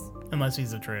 Yeah, he is. Unless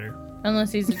he's a traitor.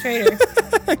 Unless he's a traitor.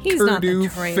 He's not the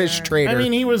Kurdu traitor. Fish Trader. I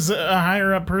mean, he was a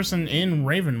higher up person in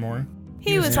Ravenmore.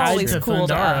 He was tied always to cool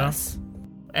to Thundara, us.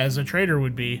 as a traitor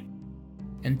would be,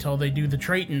 until they do the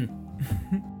traitin'.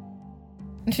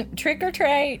 Trick or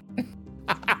treat.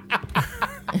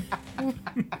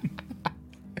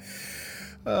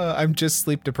 I'm just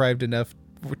sleep deprived enough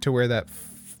to where that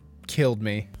killed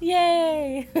me.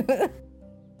 Yay.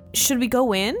 Should we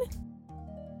go in?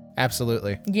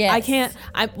 Absolutely. Yes. I can't.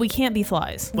 We can't be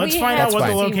flies. Let's We find have out what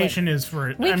to the see location is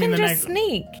for. We I mean, can the just next.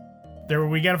 sneak.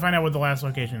 We got to find out what the last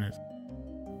location is,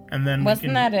 and then Wasn't we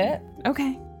can, that it?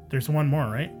 Okay. There's one more,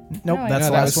 right? Nope, No, I that's know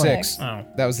the that last was one. 6. Oh,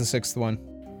 That was the 6th one.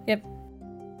 Yep.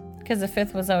 Because the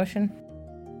 5th was ocean.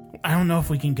 I don't know if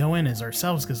we can go in as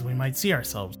ourselves because we might see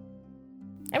ourselves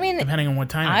I mean, depending on what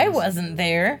time. it I is. wasn't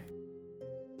there.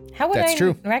 How would That's I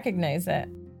true. recognize that?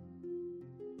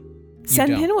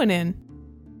 Send don't. Pinwin in.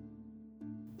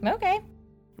 Okay.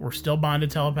 We're still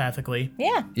bonded telepathically.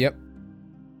 Yeah. Yep.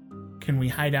 Can we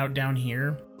hide out down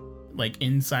here, like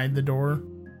inside the door,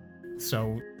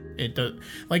 so it does,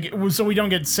 like, so we don't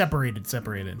get separated.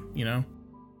 You know,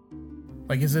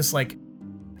 like, is this like,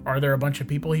 are there a bunch of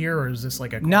people here, or is this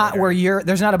like a Not corridor? where you're.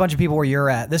 There's not a bunch of people where you're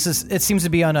at. It seems to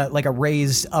be on a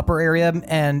raised upper area,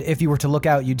 and if you were to look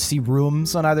out, you'd see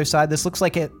rooms on either side. This looks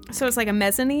like it. So it's like a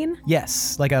mezzanine.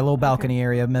 Yes, like a little balcony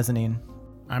area, mezzanine.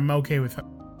 I'm okay with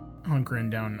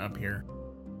hunkering down up here.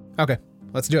 Okay.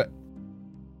 Let's do it.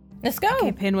 Let's go.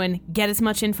 Okay, Pinwin, get as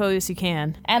much info as you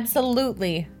can.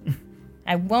 Absolutely.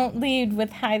 I won't lead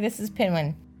with, hi, this is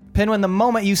Pinwin. Pinwin, the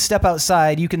moment you step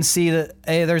outside, you can see that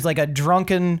there's like a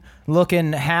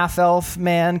drunken-looking half-elf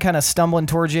man kind of stumbling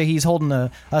towards you. He's holding a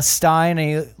stein,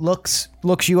 and he looks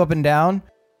you up and down,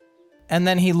 and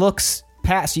then he looks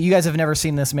past you. You guys have never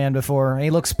seen this man before. And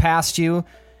he looks past you,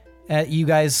 at you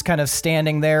guys kind of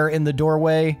standing there in the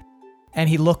doorway, and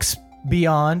he looks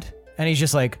beyond, and he's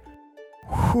just like,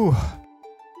 whew.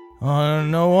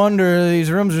 No wonder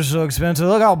these rooms are so expensive.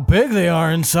 Look how big they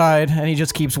are inside. And he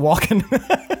just keeps walking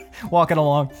walking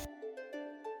along.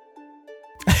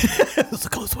 That's a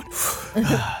close one.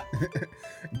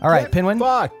 All right, Pinwin.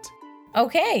 Fucked.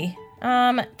 Okay.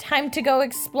 time to go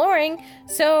exploring.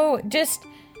 So just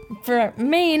for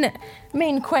main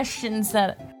questions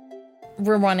that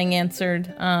we're wanting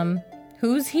answered,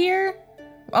 who's here?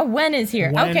 Oh, when is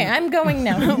here? When? Okay, I'm going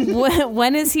now.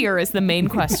 When is here is the main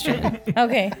question.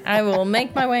 Okay, I will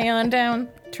make my way on down.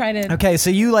 Try to. Okay, so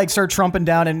you like start trumping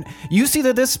down, and you see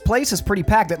that this place is pretty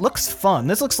packed. It looks fun.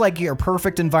 This looks like your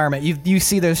perfect environment. You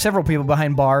see there's several people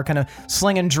behind bar, kind of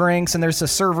slinging drinks, and there's a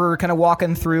server kind of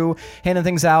walking through, handing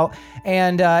things out,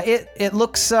 and it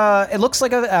looks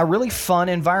like a really fun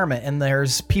environment. And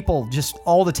there's people, just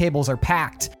all the tables are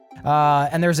packed.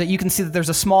 And you can see that there's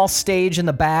a small stage in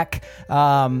the back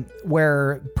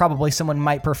where probably someone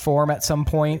might perform at some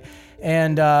point,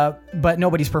 and but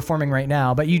nobody's performing right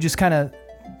now. But you're just gonna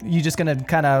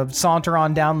kind of saunter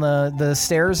on down the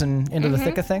stairs and into the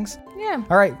thick of things. Yeah.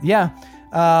 All right. Yeah.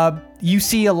 You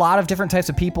see a lot of different types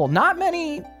of people. Not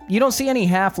many. You don't see any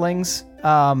halflings.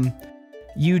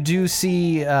 You do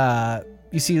see.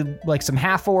 You see like some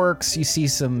half orcs, you see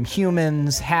some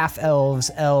humans, half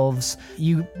elves, elves.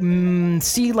 You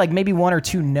see like maybe one or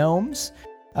two gnomes.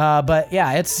 But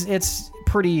yeah, it's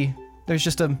pretty. There's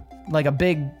just a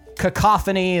big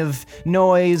cacophony of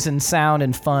noise and sound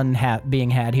and fun being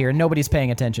had here. Nobody's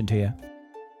paying attention to you.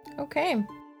 Okay.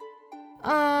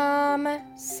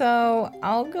 So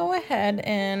I'll go ahead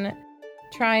and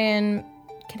can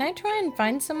I try and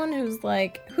find someone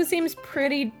who seems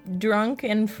pretty drunk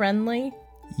and friendly?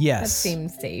 Yes. That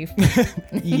seems safe.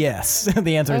 Yes.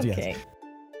 The answer is Okay. yes.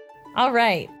 All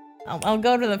right. I'll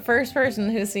go to the first person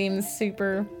who seems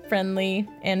super friendly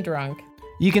and drunk.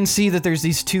 You can see that there's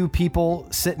these two people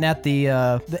sitting at the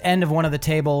end of one of the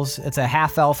tables. It's a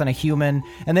half elf and a human,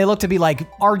 and they look to be like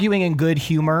arguing in good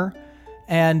humor.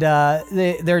 And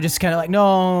they're just kind of like,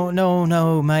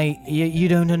 no, mate, you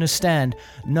don't understand.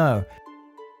 No.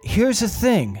 Here's the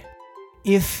thing.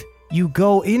 If you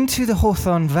go into the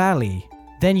Hawthorne Valley,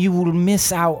 then you will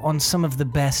miss out on some of the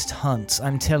best hunts.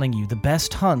 I'm telling you, the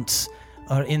best hunts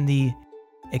are in the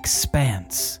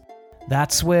Expanse.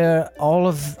 That's where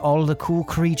all the cool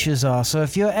creatures are. So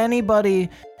if you're anybody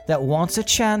that wants a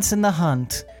chance in the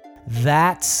hunt,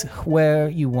 that's where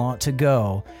you want to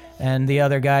go. And the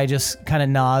other guy just kind of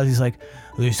nods. He's like,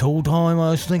 this whole time I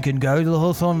was thinking, go to the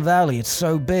Hawthorne Valley. It's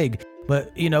so big.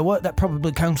 But you know what? That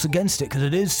probably counts against it, because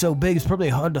it is so big. It's probably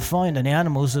hard to find any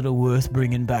animals that are worth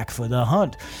bringing back for the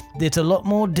hunt. It's a lot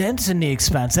more dense in the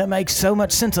Expanse. That makes so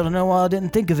much sense. I don't know why I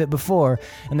didn't think of it before.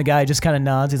 And the guy just kind of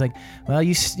nods. He's like, well,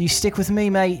 you stick with me,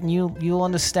 mate, and you'll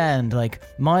understand. Like,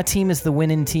 my team is the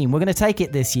winning team. We're going to take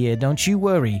it this year. Don't you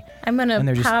worry. I'm going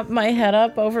to pop my head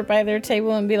up over by their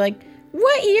table and be like,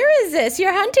 what year is this?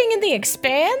 You're hunting in the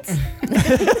Expanse?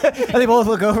 And they both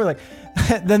look over like,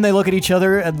 then they look at each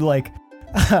other and like,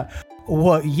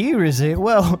 what year is it?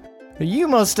 Well, you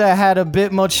must have had a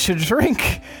bit much to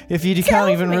drink if you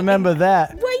can't even remember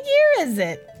that. What year is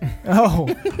it? Oh,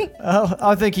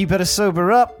 I think you better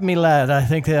sober up, me lad. I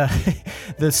think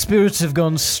the spirits have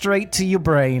gone straight to your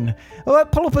brain. All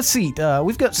right, pull up a seat.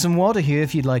 We've got some water here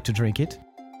if you'd like to drink it.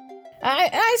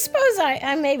 I suppose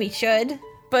I maybe should,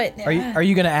 but... Are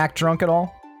you going to act drunk at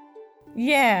all?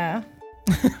 Yeah.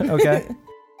 Okay.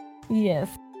 Yes.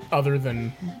 Other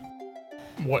than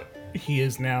what he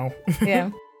is now. Yeah.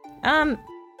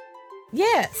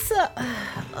 Yeah, so...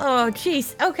 Oh,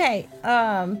 jeez. Okay,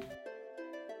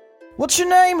 What's your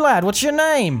name, lad? What's your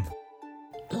name?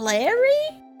 Larry?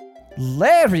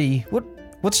 Larry?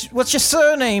 What's your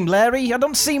surname, Larry? I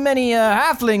don't see many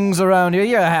halflings around here.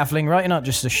 You're a halfling, right? You're not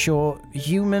just a short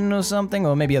human or something,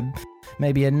 or maybe a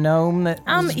gnome that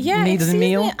needs a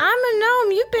meal. Me, I'm a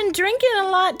gnome. You've been drinking a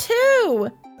lot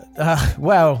too.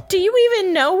 Well. Do you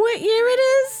even know what year it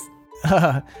is?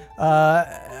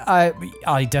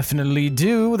 I definitely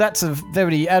do. That's a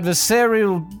very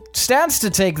adversarial stance to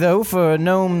take, though, for a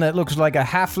gnome that looks like a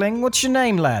halfling. What's your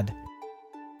name, lad?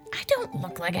 I don't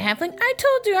look like a halfling. I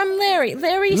told you I'm Larry.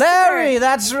 Larry, Larry,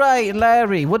 that's right,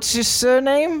 Larry. What's your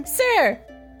surname? Sir.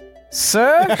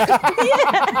 Sir?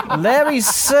 Yeah. Larry,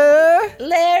 sir?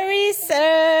 Larry,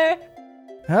 sir.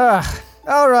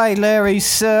 All right, Larry,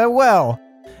 sir. Well,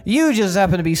 you just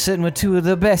happen to be sitting with two of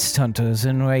the best hunters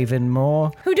in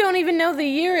Ravenmoor. Who don't even know the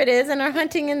year it is and are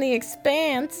hunting in the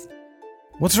Expanse.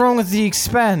 What's wrong with the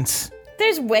Expanse?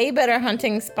 There's way better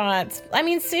hunting spots. I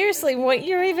mean, seriously, what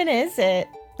year even is it?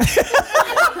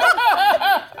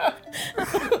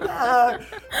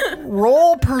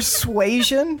 Roll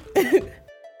persuasion.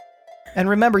 And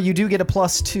remember, you do get a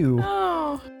 +2.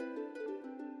 Oh.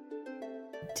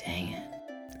 Dang it.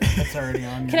 That's already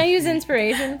on. Can I use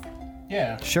inspiration?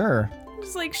 Yeah. Sure.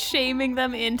 Just like shaming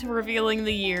them into revealing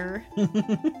the year.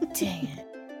 Dang it.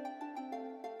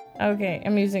 Okay,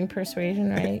 I'm using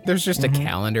persuasion, right? There's just a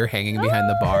calendar hanging behind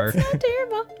the bar. That's not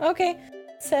terrible. Okay,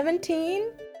 17.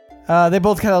 They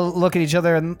both kind of look at each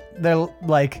other and they're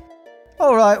like,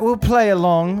 all right, we'll play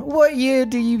along. What year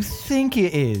do you think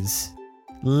it is?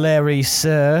 Larry,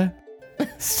 sir.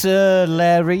 Sir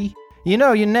Larry. You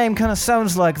know, your name kind of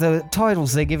sounds like the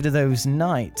titles they give to those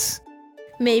knights.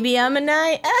 Maybe I'm a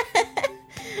knight.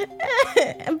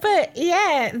 But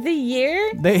yeah, the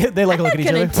year. They like look at each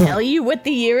I'm other. not gonna tell you what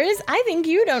the year is. I think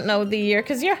you don't know the year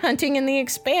because you're hunting in the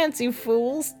expanse, you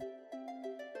fools.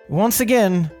 Once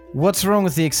again, what's wrong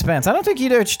with the Expanse? I don't think you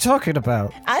know what you're talking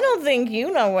about. I don't think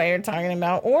you know what you're talking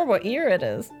about or what year it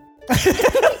is.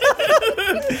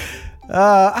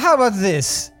 How about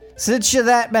this? Since you're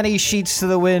that many sheets to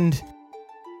the wind,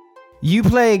 you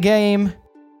play a game,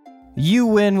 you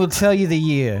win, we'll tell you the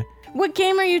year. What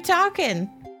game are you talking?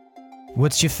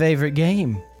 What's your favorite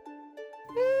game?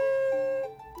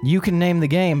 You can name the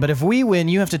game, but if we win,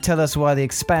 you have to tell us why the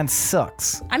Expanse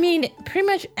sucks. I mean, pretty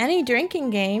much any drinking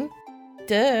game.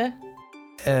 Duh.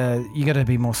 You gotta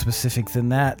be more specific than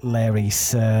that, Larry,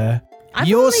 sir. I've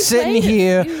You're only sitting played a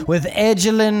here few. with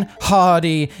Edgelin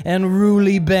Hardy and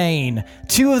Ruli Bane,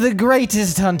 two of the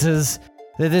greatest hunters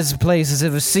that this place has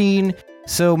ever seen.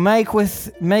 So make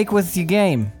with your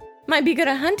game. Might be good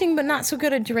at hunting, but not so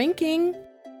good at drinking.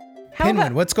 How Pinwin,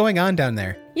 about, what's going on down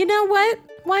there? you know what?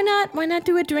 Why not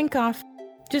do a drink off?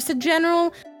 Just a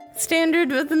general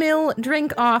standard of the mill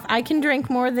drink off. I can drink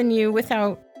more than you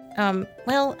without,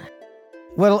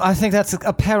 Well, I think that's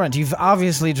apparent. You've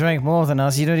obviously drank more than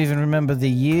us. You don't even remember the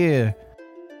year.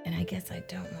 and I guess I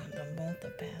don't want them both to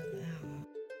pass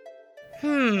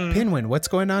out. Pinwin, what's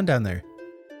going on down there?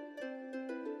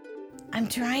 I'm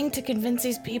trying to convince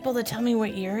these people to tell me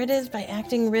what year it is by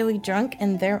acting really drunk,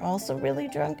 and they're also really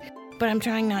drunk, but I'm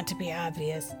trying not to be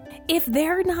obvious. If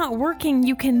they're not working,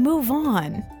 you can move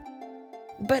on.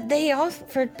 But they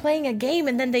offered playing a game,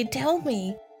 and then they tell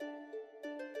me.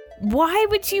 Why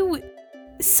would you...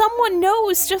 Someone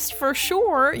knows just for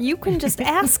sure. You can just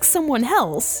ask someone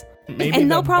else. Maybe And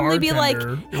they'll the probably be like,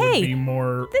 bartender would "Hey, be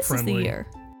more This friendly. is the year.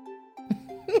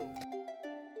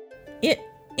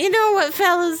 You know what,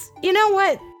 fellas? You know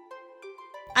what?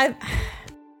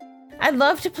 I'd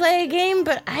love to play a game,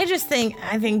 but I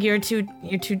think you're too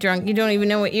drunk. You don't even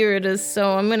know what year it is,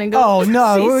 so I'm gonna go. Oh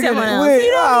no, see we're someone gonna. else.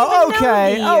 You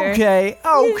don't even know the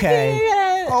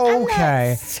year.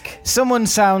 Okay. Someone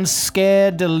sounds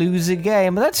scared to lose a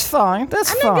game, but that's fine.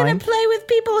 That's I'm fine. not gonna play with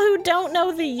people who don't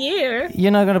know the year.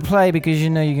 You're not gonna play because you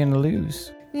know you're gonna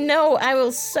lose. No, I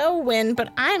will so win, but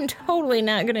I'm totally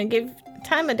not gonna give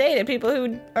time of day to people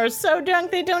who are so drunk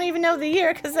they don't even know the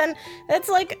year, because then that's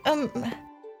like,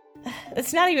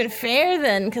 it's not even fair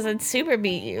then, because I'd super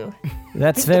beat you.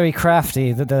 That's very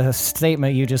crafty, the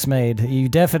statement you just made. You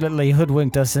definitely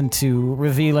hoodwinked us into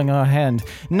revealing our hand.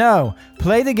 No,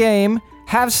 play the game,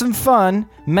 have some fun,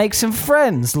 make some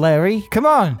friends, Larry. Come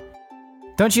on.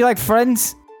 Don't you like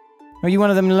friends? Or are you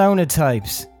one of them loner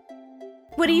types?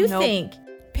 What do you nope. think?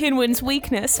 Pinwin's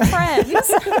weakness,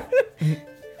 friends.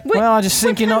 Well, I just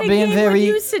think you're not being What very... do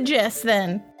you suggest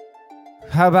then?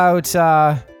 How about,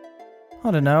 I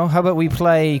don't know, how about we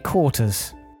play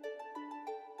quarters?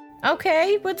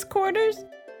 Okay, what's quarters?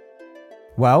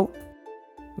 Well,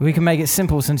 we can make it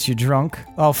simple since you're drunk.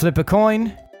 I'll flip a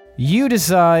coin. You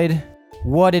decide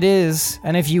what it is,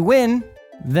 and if you win,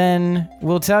 then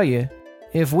we'll tell you.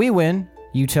 If we win,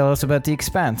 you tell us about the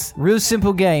Expanse. Real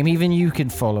simple game, even you can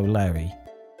follow Larry.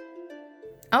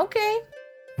 Okay.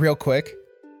 Real quick,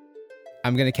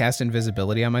 I'm going to cast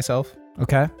invisibility on myself,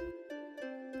 Okay?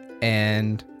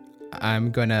 and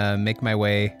I'm going to make my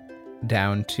way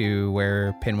down to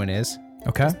where Pinwin is.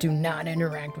 Okay. Do not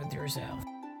interact with yourself.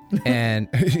 And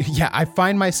yeah, I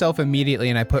find myself immediately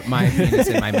and I put my penis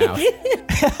in my mouth.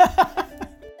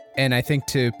 And I think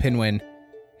to Pinwin,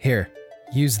 here,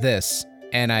 use this.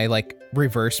 And I like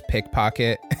reverse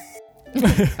pickpocket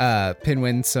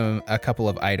Pinwin a couple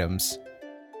of items.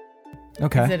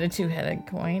 Okay. Is it a two-headed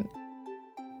coin?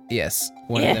 Yes,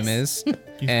 one Yes. of them is.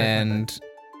 He's And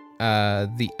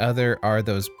the other are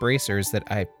those bracers that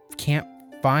I can't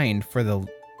find for the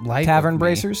life Tavern of me.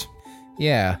 bracers?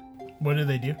 Yeah. What do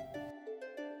they do?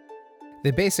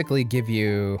 They basically give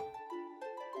you...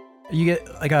 You get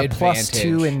like a +2 Advantage.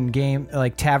 in game,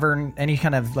 like tavern, any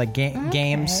kind of like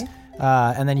games.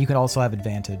 And then you can also have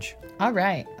advantage. All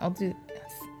right, I'll do.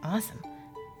 That's awesome.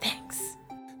 Thanks.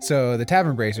 So the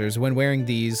tavern bracers, when wearing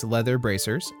these leather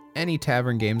bracers, any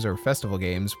tavern games or festival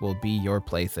games will be your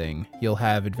plaything. You'll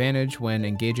have advantage when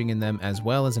engaging in them, as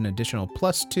well as an additional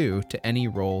 +2 to any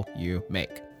roll you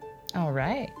make. All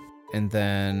right. And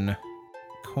then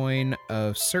Coin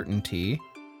of Certainty.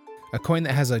 A coin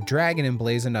that has a dragon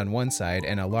emblazoned on one side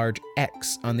and a large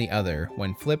X on the other.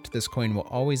 When flipped, this coin will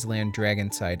always land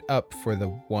dragon side up for the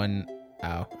one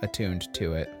attuned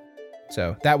to it.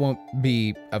 So that won't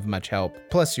be of much help.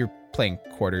 Plus, you're playing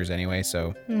quarters anyway,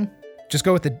 so just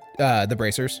go with the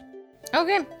bracers.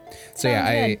 Okay. So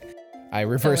Sounds I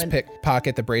reverse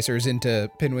pocket the bracers into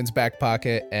Pinwin's back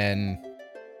pocket and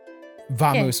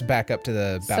Vamoose back up to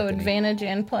the balcony. So advantage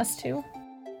and +2?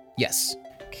 Yes.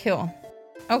 Cool.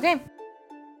 Okay.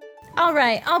 All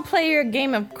right, I'll play your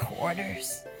game of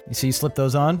quarters. You see, you slip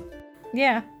those on.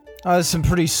 Yeah. Oh, there's some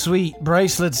pretty sweet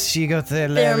bracelets you got there,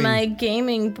 They're Larry. my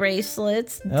gaming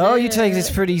bracelets. Oh, you take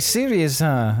this pretty serious,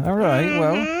 huh? All right,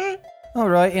 well. All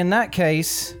right, in that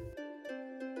case,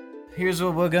 here's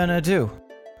what we're gonna do.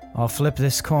 I'll flip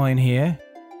this coin here,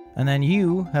 and then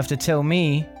you have to tell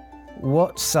me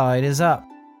what side is up.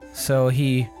 So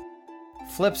he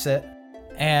flips it,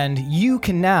 and you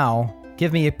can now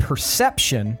give me a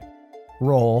perception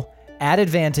roll, add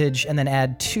advantage, and then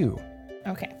add 2.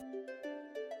 Okay.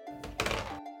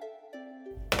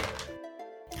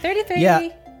 33. Yeah.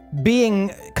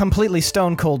 Being completely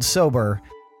stone cold sober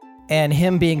and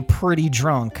him being pretty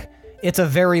drunk, it's a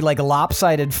very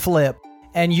lopsided flip,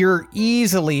 and you're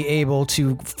easily able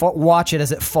to watch it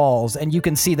as it falls, and you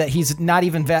can see that he's not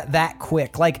even that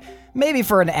quick. Maybe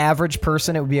for an average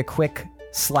person it would be a quick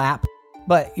slap,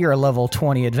 but you're a level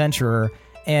 20 adventurer,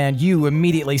 and you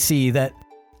immediately see that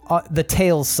the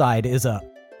tails side is up.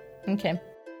 Okay.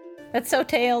 That's so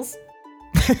Tails.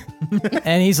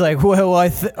 And he's like,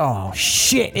 well, oh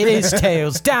shit, it is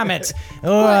tails, damn it.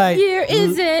 All right. What year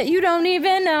is it? You don't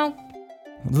even know.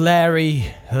 Larry,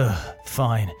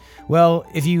 fine. Well,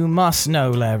 if you must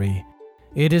know, Larry,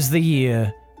 it is the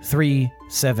year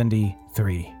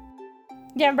 373.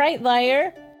 Yeah, right,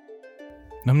 liar.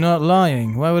 I'm not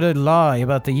lying. Why would I lie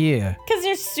about the year? Because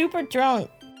you're super drunk.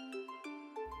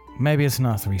 Maybe it's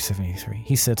not 373.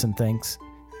 He sits and thinks.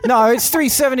 No, it's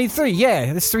 373.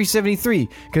 Yeah, it's 373.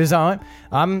 Because I'm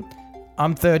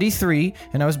 33,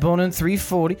 and I was born in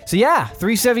 340. So yeah,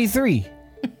 373.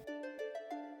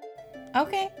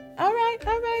 Okay. All right.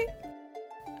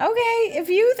 Okay, if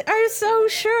you are so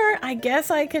sure, I guess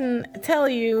I can tell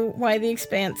you why The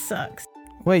Expanse sucks.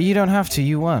 Wait, you don't have to.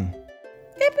 You won.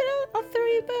 Yeah, but I'll throw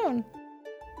you a bone.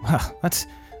 Huh, that's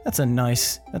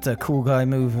a cool guy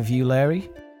move of you,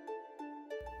 Larry.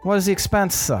 Why does The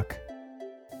Expanse suck?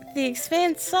 The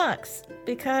Expanse sucks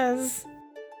because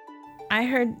I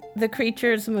heard the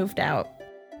creatures moved out.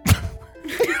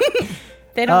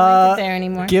 They don't like it there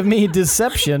anymore. Give me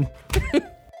deception.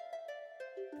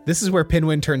 This is where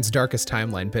Pinwin turns darkest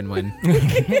timeline, Pinwin.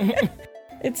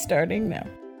 It's starting now.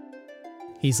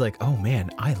 He's like, oh man,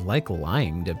 I like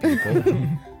lying to people.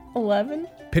 11?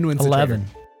 Pinwin's 11.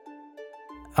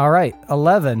 All right,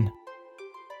 11.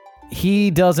 He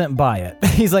doesn't buy it.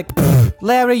 He's like,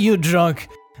 Larry, you drunk.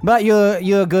 But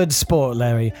you're a good sport,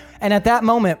 Larry. And at that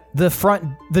moment,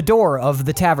 the door of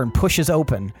the tavern pushes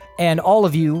open, and all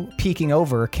of you peeking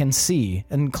over can see,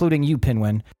 including you,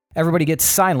 Pinwin. Everybody gets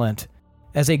silent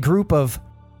as a group of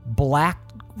black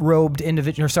cowled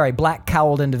individuals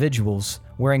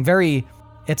wearing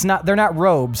they're not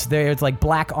robes, they're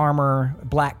black armor,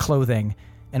 black clothing,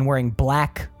 and wearing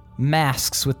black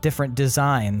masks with different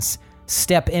designs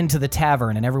step into the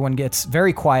tavern, and everyone gets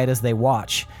very quiet as they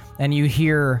watch. And you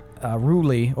hear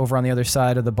Ruli over on the other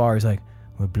side of the bar. He's like,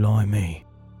 well, blimey,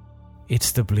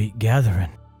 it's the Bleak Gathering.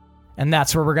 And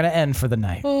that's where we're going to end for the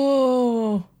night.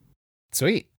 Oh.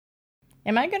 Sweet.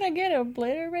 Am I going to get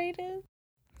obliterated?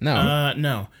 No.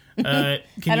 No. Can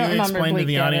you explain to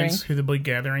the audience who the Bleak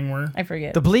Gathering were? I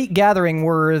forget. The Bleak Gathering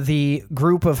were the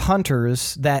group of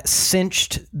hunters that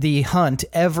cinched the hunt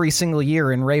every single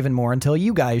year in Ravenmoor until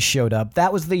you guys showed up.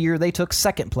 That was the year they took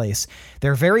second place.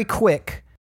 They're very quick,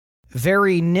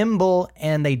 very nimble,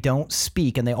 and they don't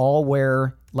speak, and they all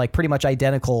wear pretty much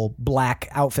identical black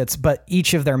outfits, but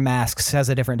each of their masks has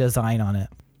a different design on it.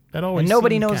 That always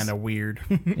seemed kind of weird.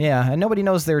 Yeah, and nobody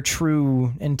knows their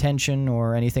true intention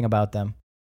or anything about them.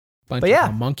 Bunch of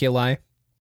homunculi.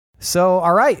 So,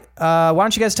 all right. Why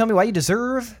don't you guys tell me why you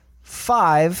deserve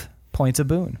 5 points of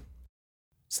boon?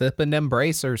 Sipping them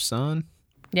bracers, son.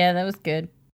 Yeah, that was good.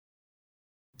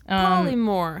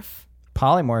 Polymorph.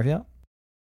 Polymorph, yeah.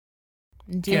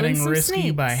 Doing Getting some risky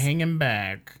snakes. by hanging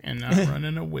back and not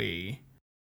running away.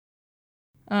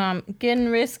 Getting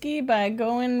risky by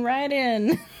going right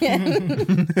in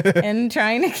and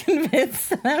trying to convince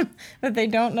them that they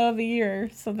don't know the year,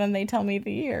 so then they tell me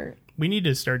the year. We need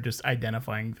to start just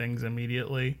identifying things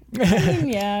immediately.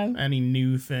 Yeah. Any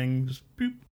new things.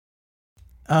 Boop.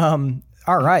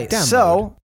 All right.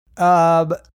 Download.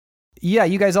 So, yeah,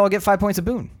 you guys all get 5 points of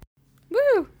boon.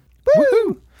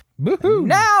 Woohoo! Woohoo!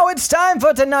 Now it's time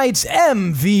for tonight's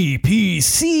MVPC.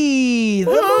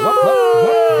 The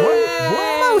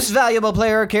most valuable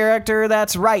player or character.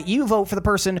 That's right. You vote for the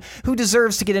person who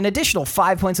deserves to get an additional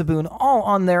 5 points of boon all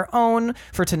on their own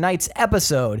for tonight's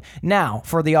episode. Now,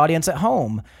 for the audience at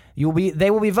home,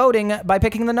 they will be voting by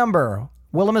picking the number.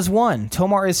 Willem is 1,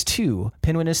 Tomar is 2,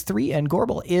 Pinwin is 3, and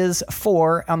Gorbel is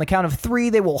 4. On the count of 3,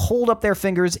 they will hold up their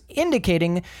fingers,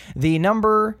 indicating the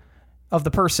number of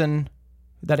the person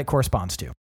that it corresponds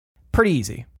to. Pretty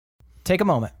easy. Take a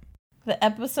moment. The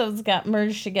episodes got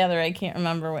merged together. I can't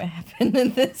remember what happened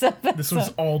in this episode. This was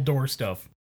all door stuff.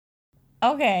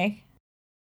 Okay.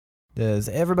 Does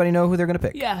everybody know who they're going to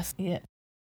pick? Yes. Yeah.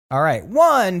 All right.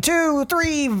 1, 2,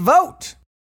 3, vote.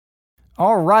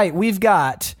 All right. We've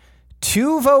got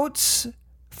 2 votes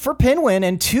for Pinwin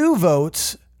and 2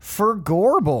 votes for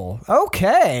Gorbel.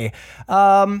 Okay.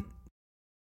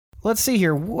 Let's see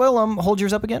here. Willem, hold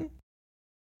yours up again.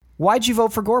 Why'd you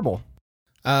vote for Gorbel?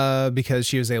 Because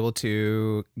she was able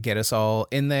to get us all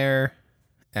in there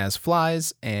as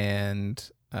flies and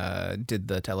did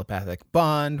the telepathic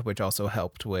bond, which also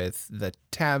helped with the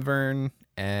tavern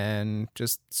and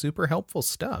just super helpful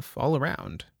stuff all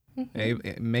around.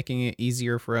 Making it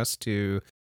easier for us to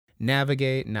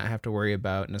navigate, not have to worry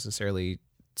about necessarily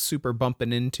super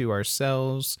bumping into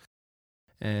ourselves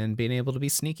and being able to be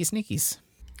sneaky sneakies.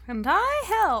 And I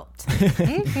helped.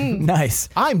 Nice.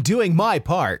 I'm doing my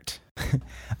part.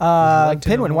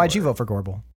 Pinwin, why'd you vote for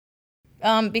Gorbel?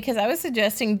 Because I was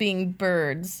suggesting being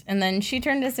birds, and then she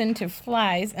turned us into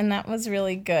flies, and that was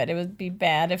really good. It would be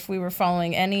bad if we were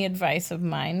following any advice of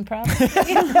mine, probably.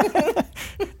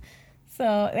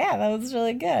 So, yeah, that was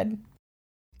really good.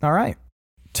 All right.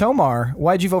 Tomar,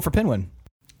 why'd you vote for Pinwin?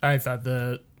 I thought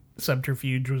the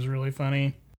subterfuge was really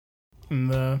funny. And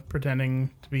the pretending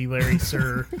to be Larry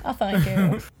Sir. Oh, thank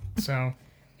you. So,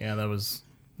 yeah,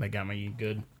 that got me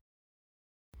good.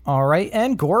 All right.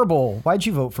 And Gorbel, why'd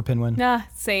you vote for Pinwin? Nah,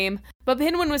 same. But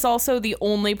Pinwin was also the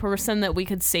only person that we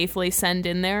could safely send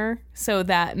in there, so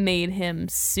that made him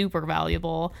super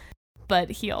valuable.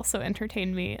 But he also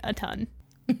entertained me a ton.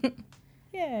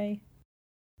 Yay.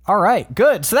 All right,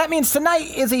 good. So that means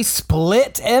tonight is a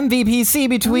split MVPC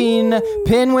between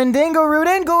Pinwin Dingo Root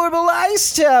and Gorbel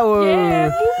Ice Tower. Yeah.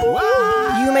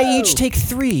 Wow. You may each take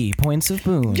 3 points of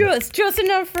boon. Just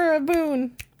enough for a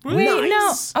boon. Wait,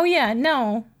 no. Oh, yeah,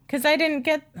 no. Because I didn't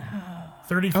get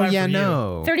 35 Oh, yeah, for you.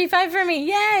 no. 35 for me.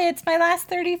 Yay, it's my last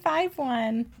 35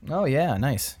 one. Oh, yeah,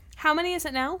 nice. How many is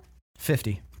it now?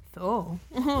 50. Oh.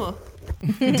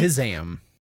 Dizam.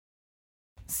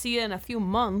 See you in a few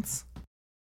months.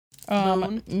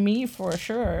 Me for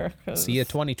sure. 'Cause See ya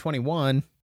 2021.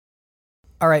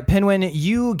 All right, Pinwin,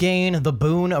 you gain the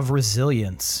boon of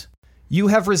resilience. You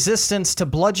have resistance to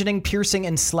bludgeoning, piercing,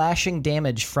 and slashing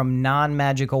damage from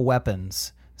non-magical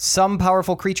weapons. Some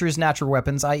powerful creatures' natural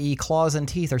weapons, i.e. claws and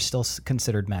teeth, are still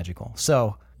considered magical.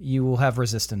 So you will have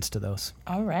resistance to those,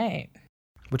 All right.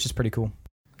 which is pretty cool.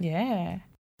 Yeah.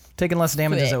 Taking less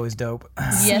damage is always dope.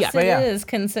 Yes, But it is,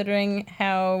 considering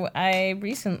how I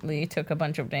recently took a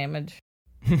bunch of damage.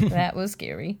 That was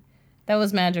scary. That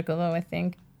was magical, though, I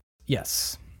think.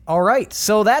 Yes. All right,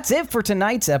 so that's it for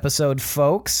tonight's episode,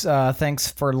 folks. Thanks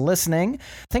for listening.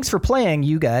 Thanks for playing,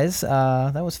 you guys.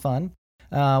 That was fun.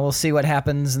 We'll see what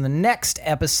happens in the next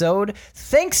episode.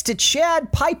 Thanks to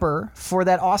Chad Piper for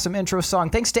that awesome intro song.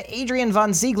 Thanks to Adrian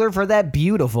Von Ziegler for that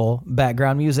beautiful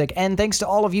background music. And thanks to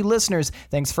all of you listeners.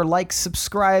 Thanks for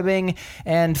subscribing,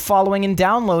 and following and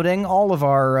downloading all of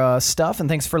our stuff. And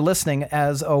thanks for listening,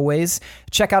 as always.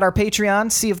 Check out our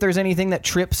Patreon. See if there's anything that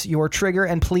trips your trigger.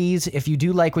 And please, if you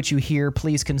do like what you hear,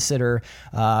 please consider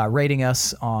rating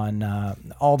us on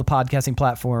all the podcasting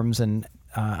platforms and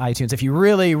iTunes. If you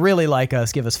really, really like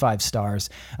us, give us 5 stars.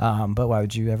 But why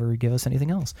would you ever give us anything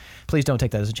else? Please don't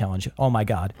take that as a challenge. Oh my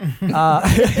God.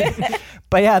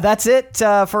 But yeah, that's it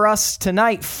for us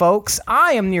tonight, folks.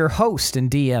 I am your host and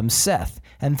DM, Seth,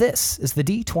 and this is the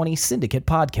D20 Syndicate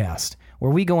Podcast,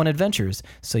 where we go on adventures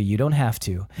so you don't have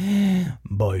to.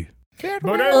 Bye. You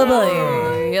don't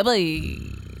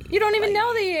even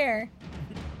know the year.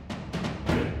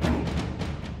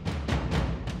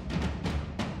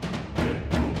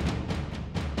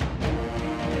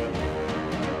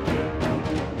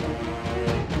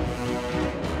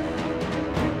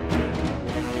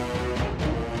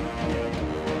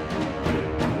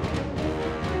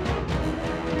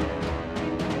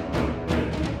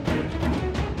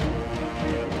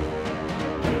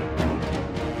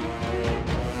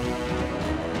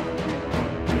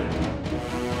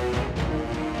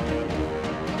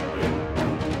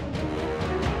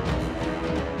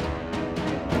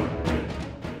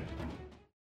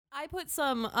 put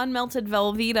some unmelted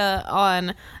Velveeta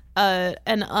on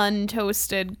an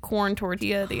untoasted corn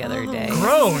tortilla the other day.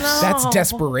 Gross. That's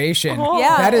desperation.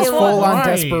 Yeah, that is it full was. on Why?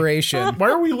 desperation.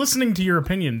 Why are we listening to your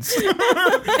opinions? You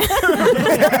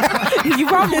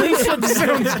probably should.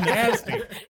 Sounds nasty.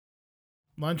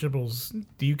 Lunchables,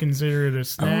 do you consider it a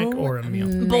snack or a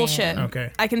meal? Bullshit.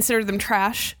 Okay. I consider them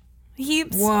trash.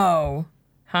 Heaps. Whoa.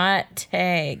 Hot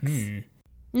takes.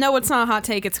 No, it's not a hot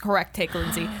take. It's a correct take,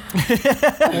 Lindsay.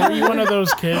 Were you one of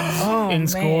those kids in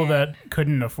school man. that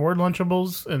couldn't afford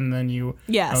Lunchables and then you...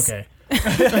 Yes. Okay.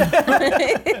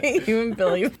 You and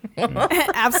Billy.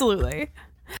 Absolutely.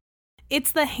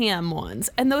 It's the ham ones,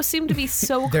 and those seem to be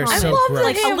so They're common. so love gross.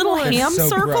 Like a little They're ham so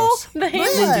circle. gross. The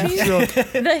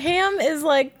ham, the ham is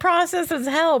like processed as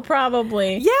hell,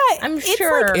 probably. Yeah, I'm it's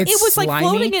sure. Like, It's it was like slimy.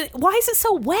 floating in. Why is it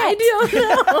so wet? I don't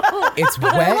know. It's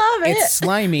wet, love it. it's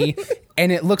slimy,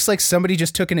 and it looks like somebody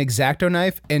just took an X-Acto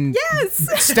knife and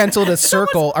Yes. stenciled a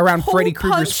circle around Freddy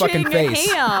Krueger's fucking Hole-punching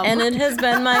face. ham. And it has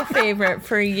been my favorite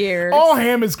for years. All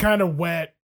ham is kind of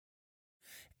wet.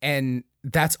 And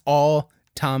that's all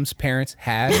Tom's parents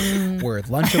had were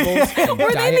Lunchables. And Were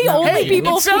they Diet the Mountain only Dew.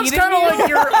 people It sounds feeding kind of you? like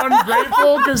you're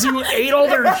ungrateful because you ate all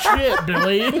their shit,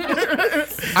 Billy.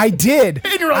 I did.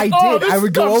 And you're like, I "Oh, did. this I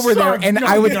would go stuff over there sucks. and Nom,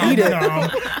 I would nom, eat it. nom."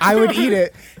 I would eat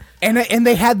it. And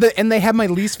they had my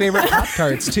least favorite Pop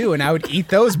Tarts too, and I would eat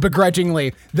those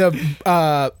begrudgingly. The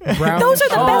brown. Those are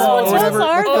the best ones. Those whatever.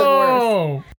 are the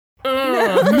worst. Oh.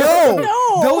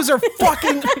 No, those are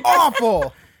fucking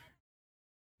awful.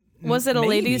 Was it a Maybe.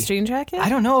 lady's jean jacket? I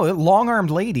don't know. Long-armed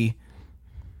lady.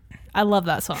 I love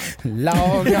that song.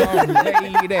 Long arm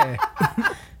lady.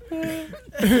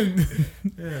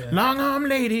 Long arm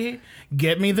lady,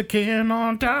 get me the can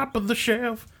on top of the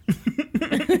shelf.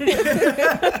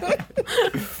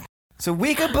 So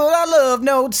we could put our love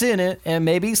notes in it and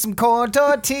maybe some corn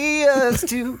tortillas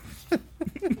too.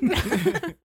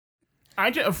 I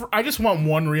just want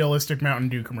one realistic Mountain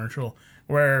Dew commercial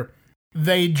where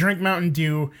they drink Mountain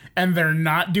Dew and they're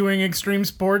not doing extreme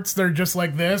sports. They're just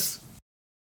like this.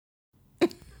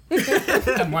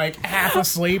 And like half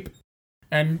asleep.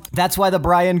 And That's why the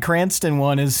Bryan Cranston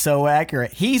one is so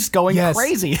accurate. He's going Yes.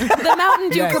 crazy. The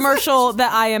Mountain Dew Yes. commercial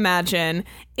that I imagine,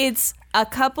 it's a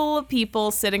couple of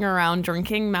people sitting around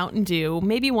drinking Mountain Dew.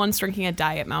 Maybe one's drinking a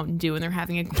Diet Mountain Dew and they're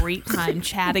having a great time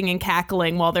chatting and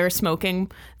cackling while they're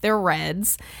smoking their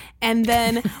Reds. And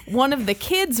then one of the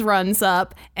kids runs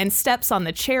up and steps on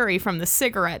the cherry from the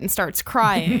cigarette and starts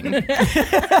crying.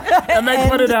 and they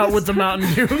put it out with the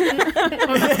Mountain Dew. Neutralize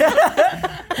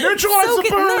So the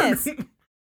getting burn. this.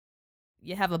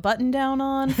 You have a button down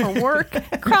on for work,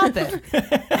 crop it.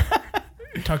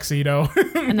 Tuxedo.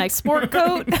 A nice sport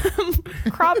coat,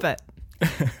 crop it.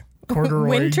 Corduroy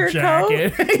Winter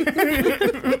jacket.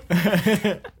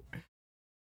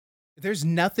 There's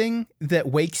nothing that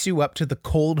wakes you up to the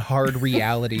cold, hard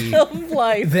reality Of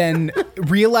life. than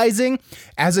realizing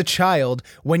as a child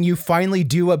when you finally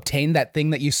do obtain that thing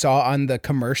that you saw on the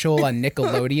commercial on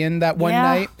Nickelodeon that one Yeah.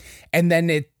 night. And then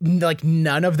it like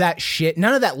none of that shit,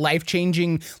 none of that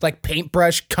life-changing like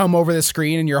paintbrush come over the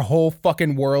screen and your whole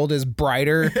fucking world is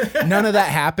brighter. None of that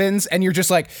happens. And you're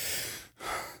just like,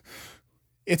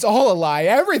 it's all a lie.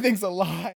 Everything's a lie.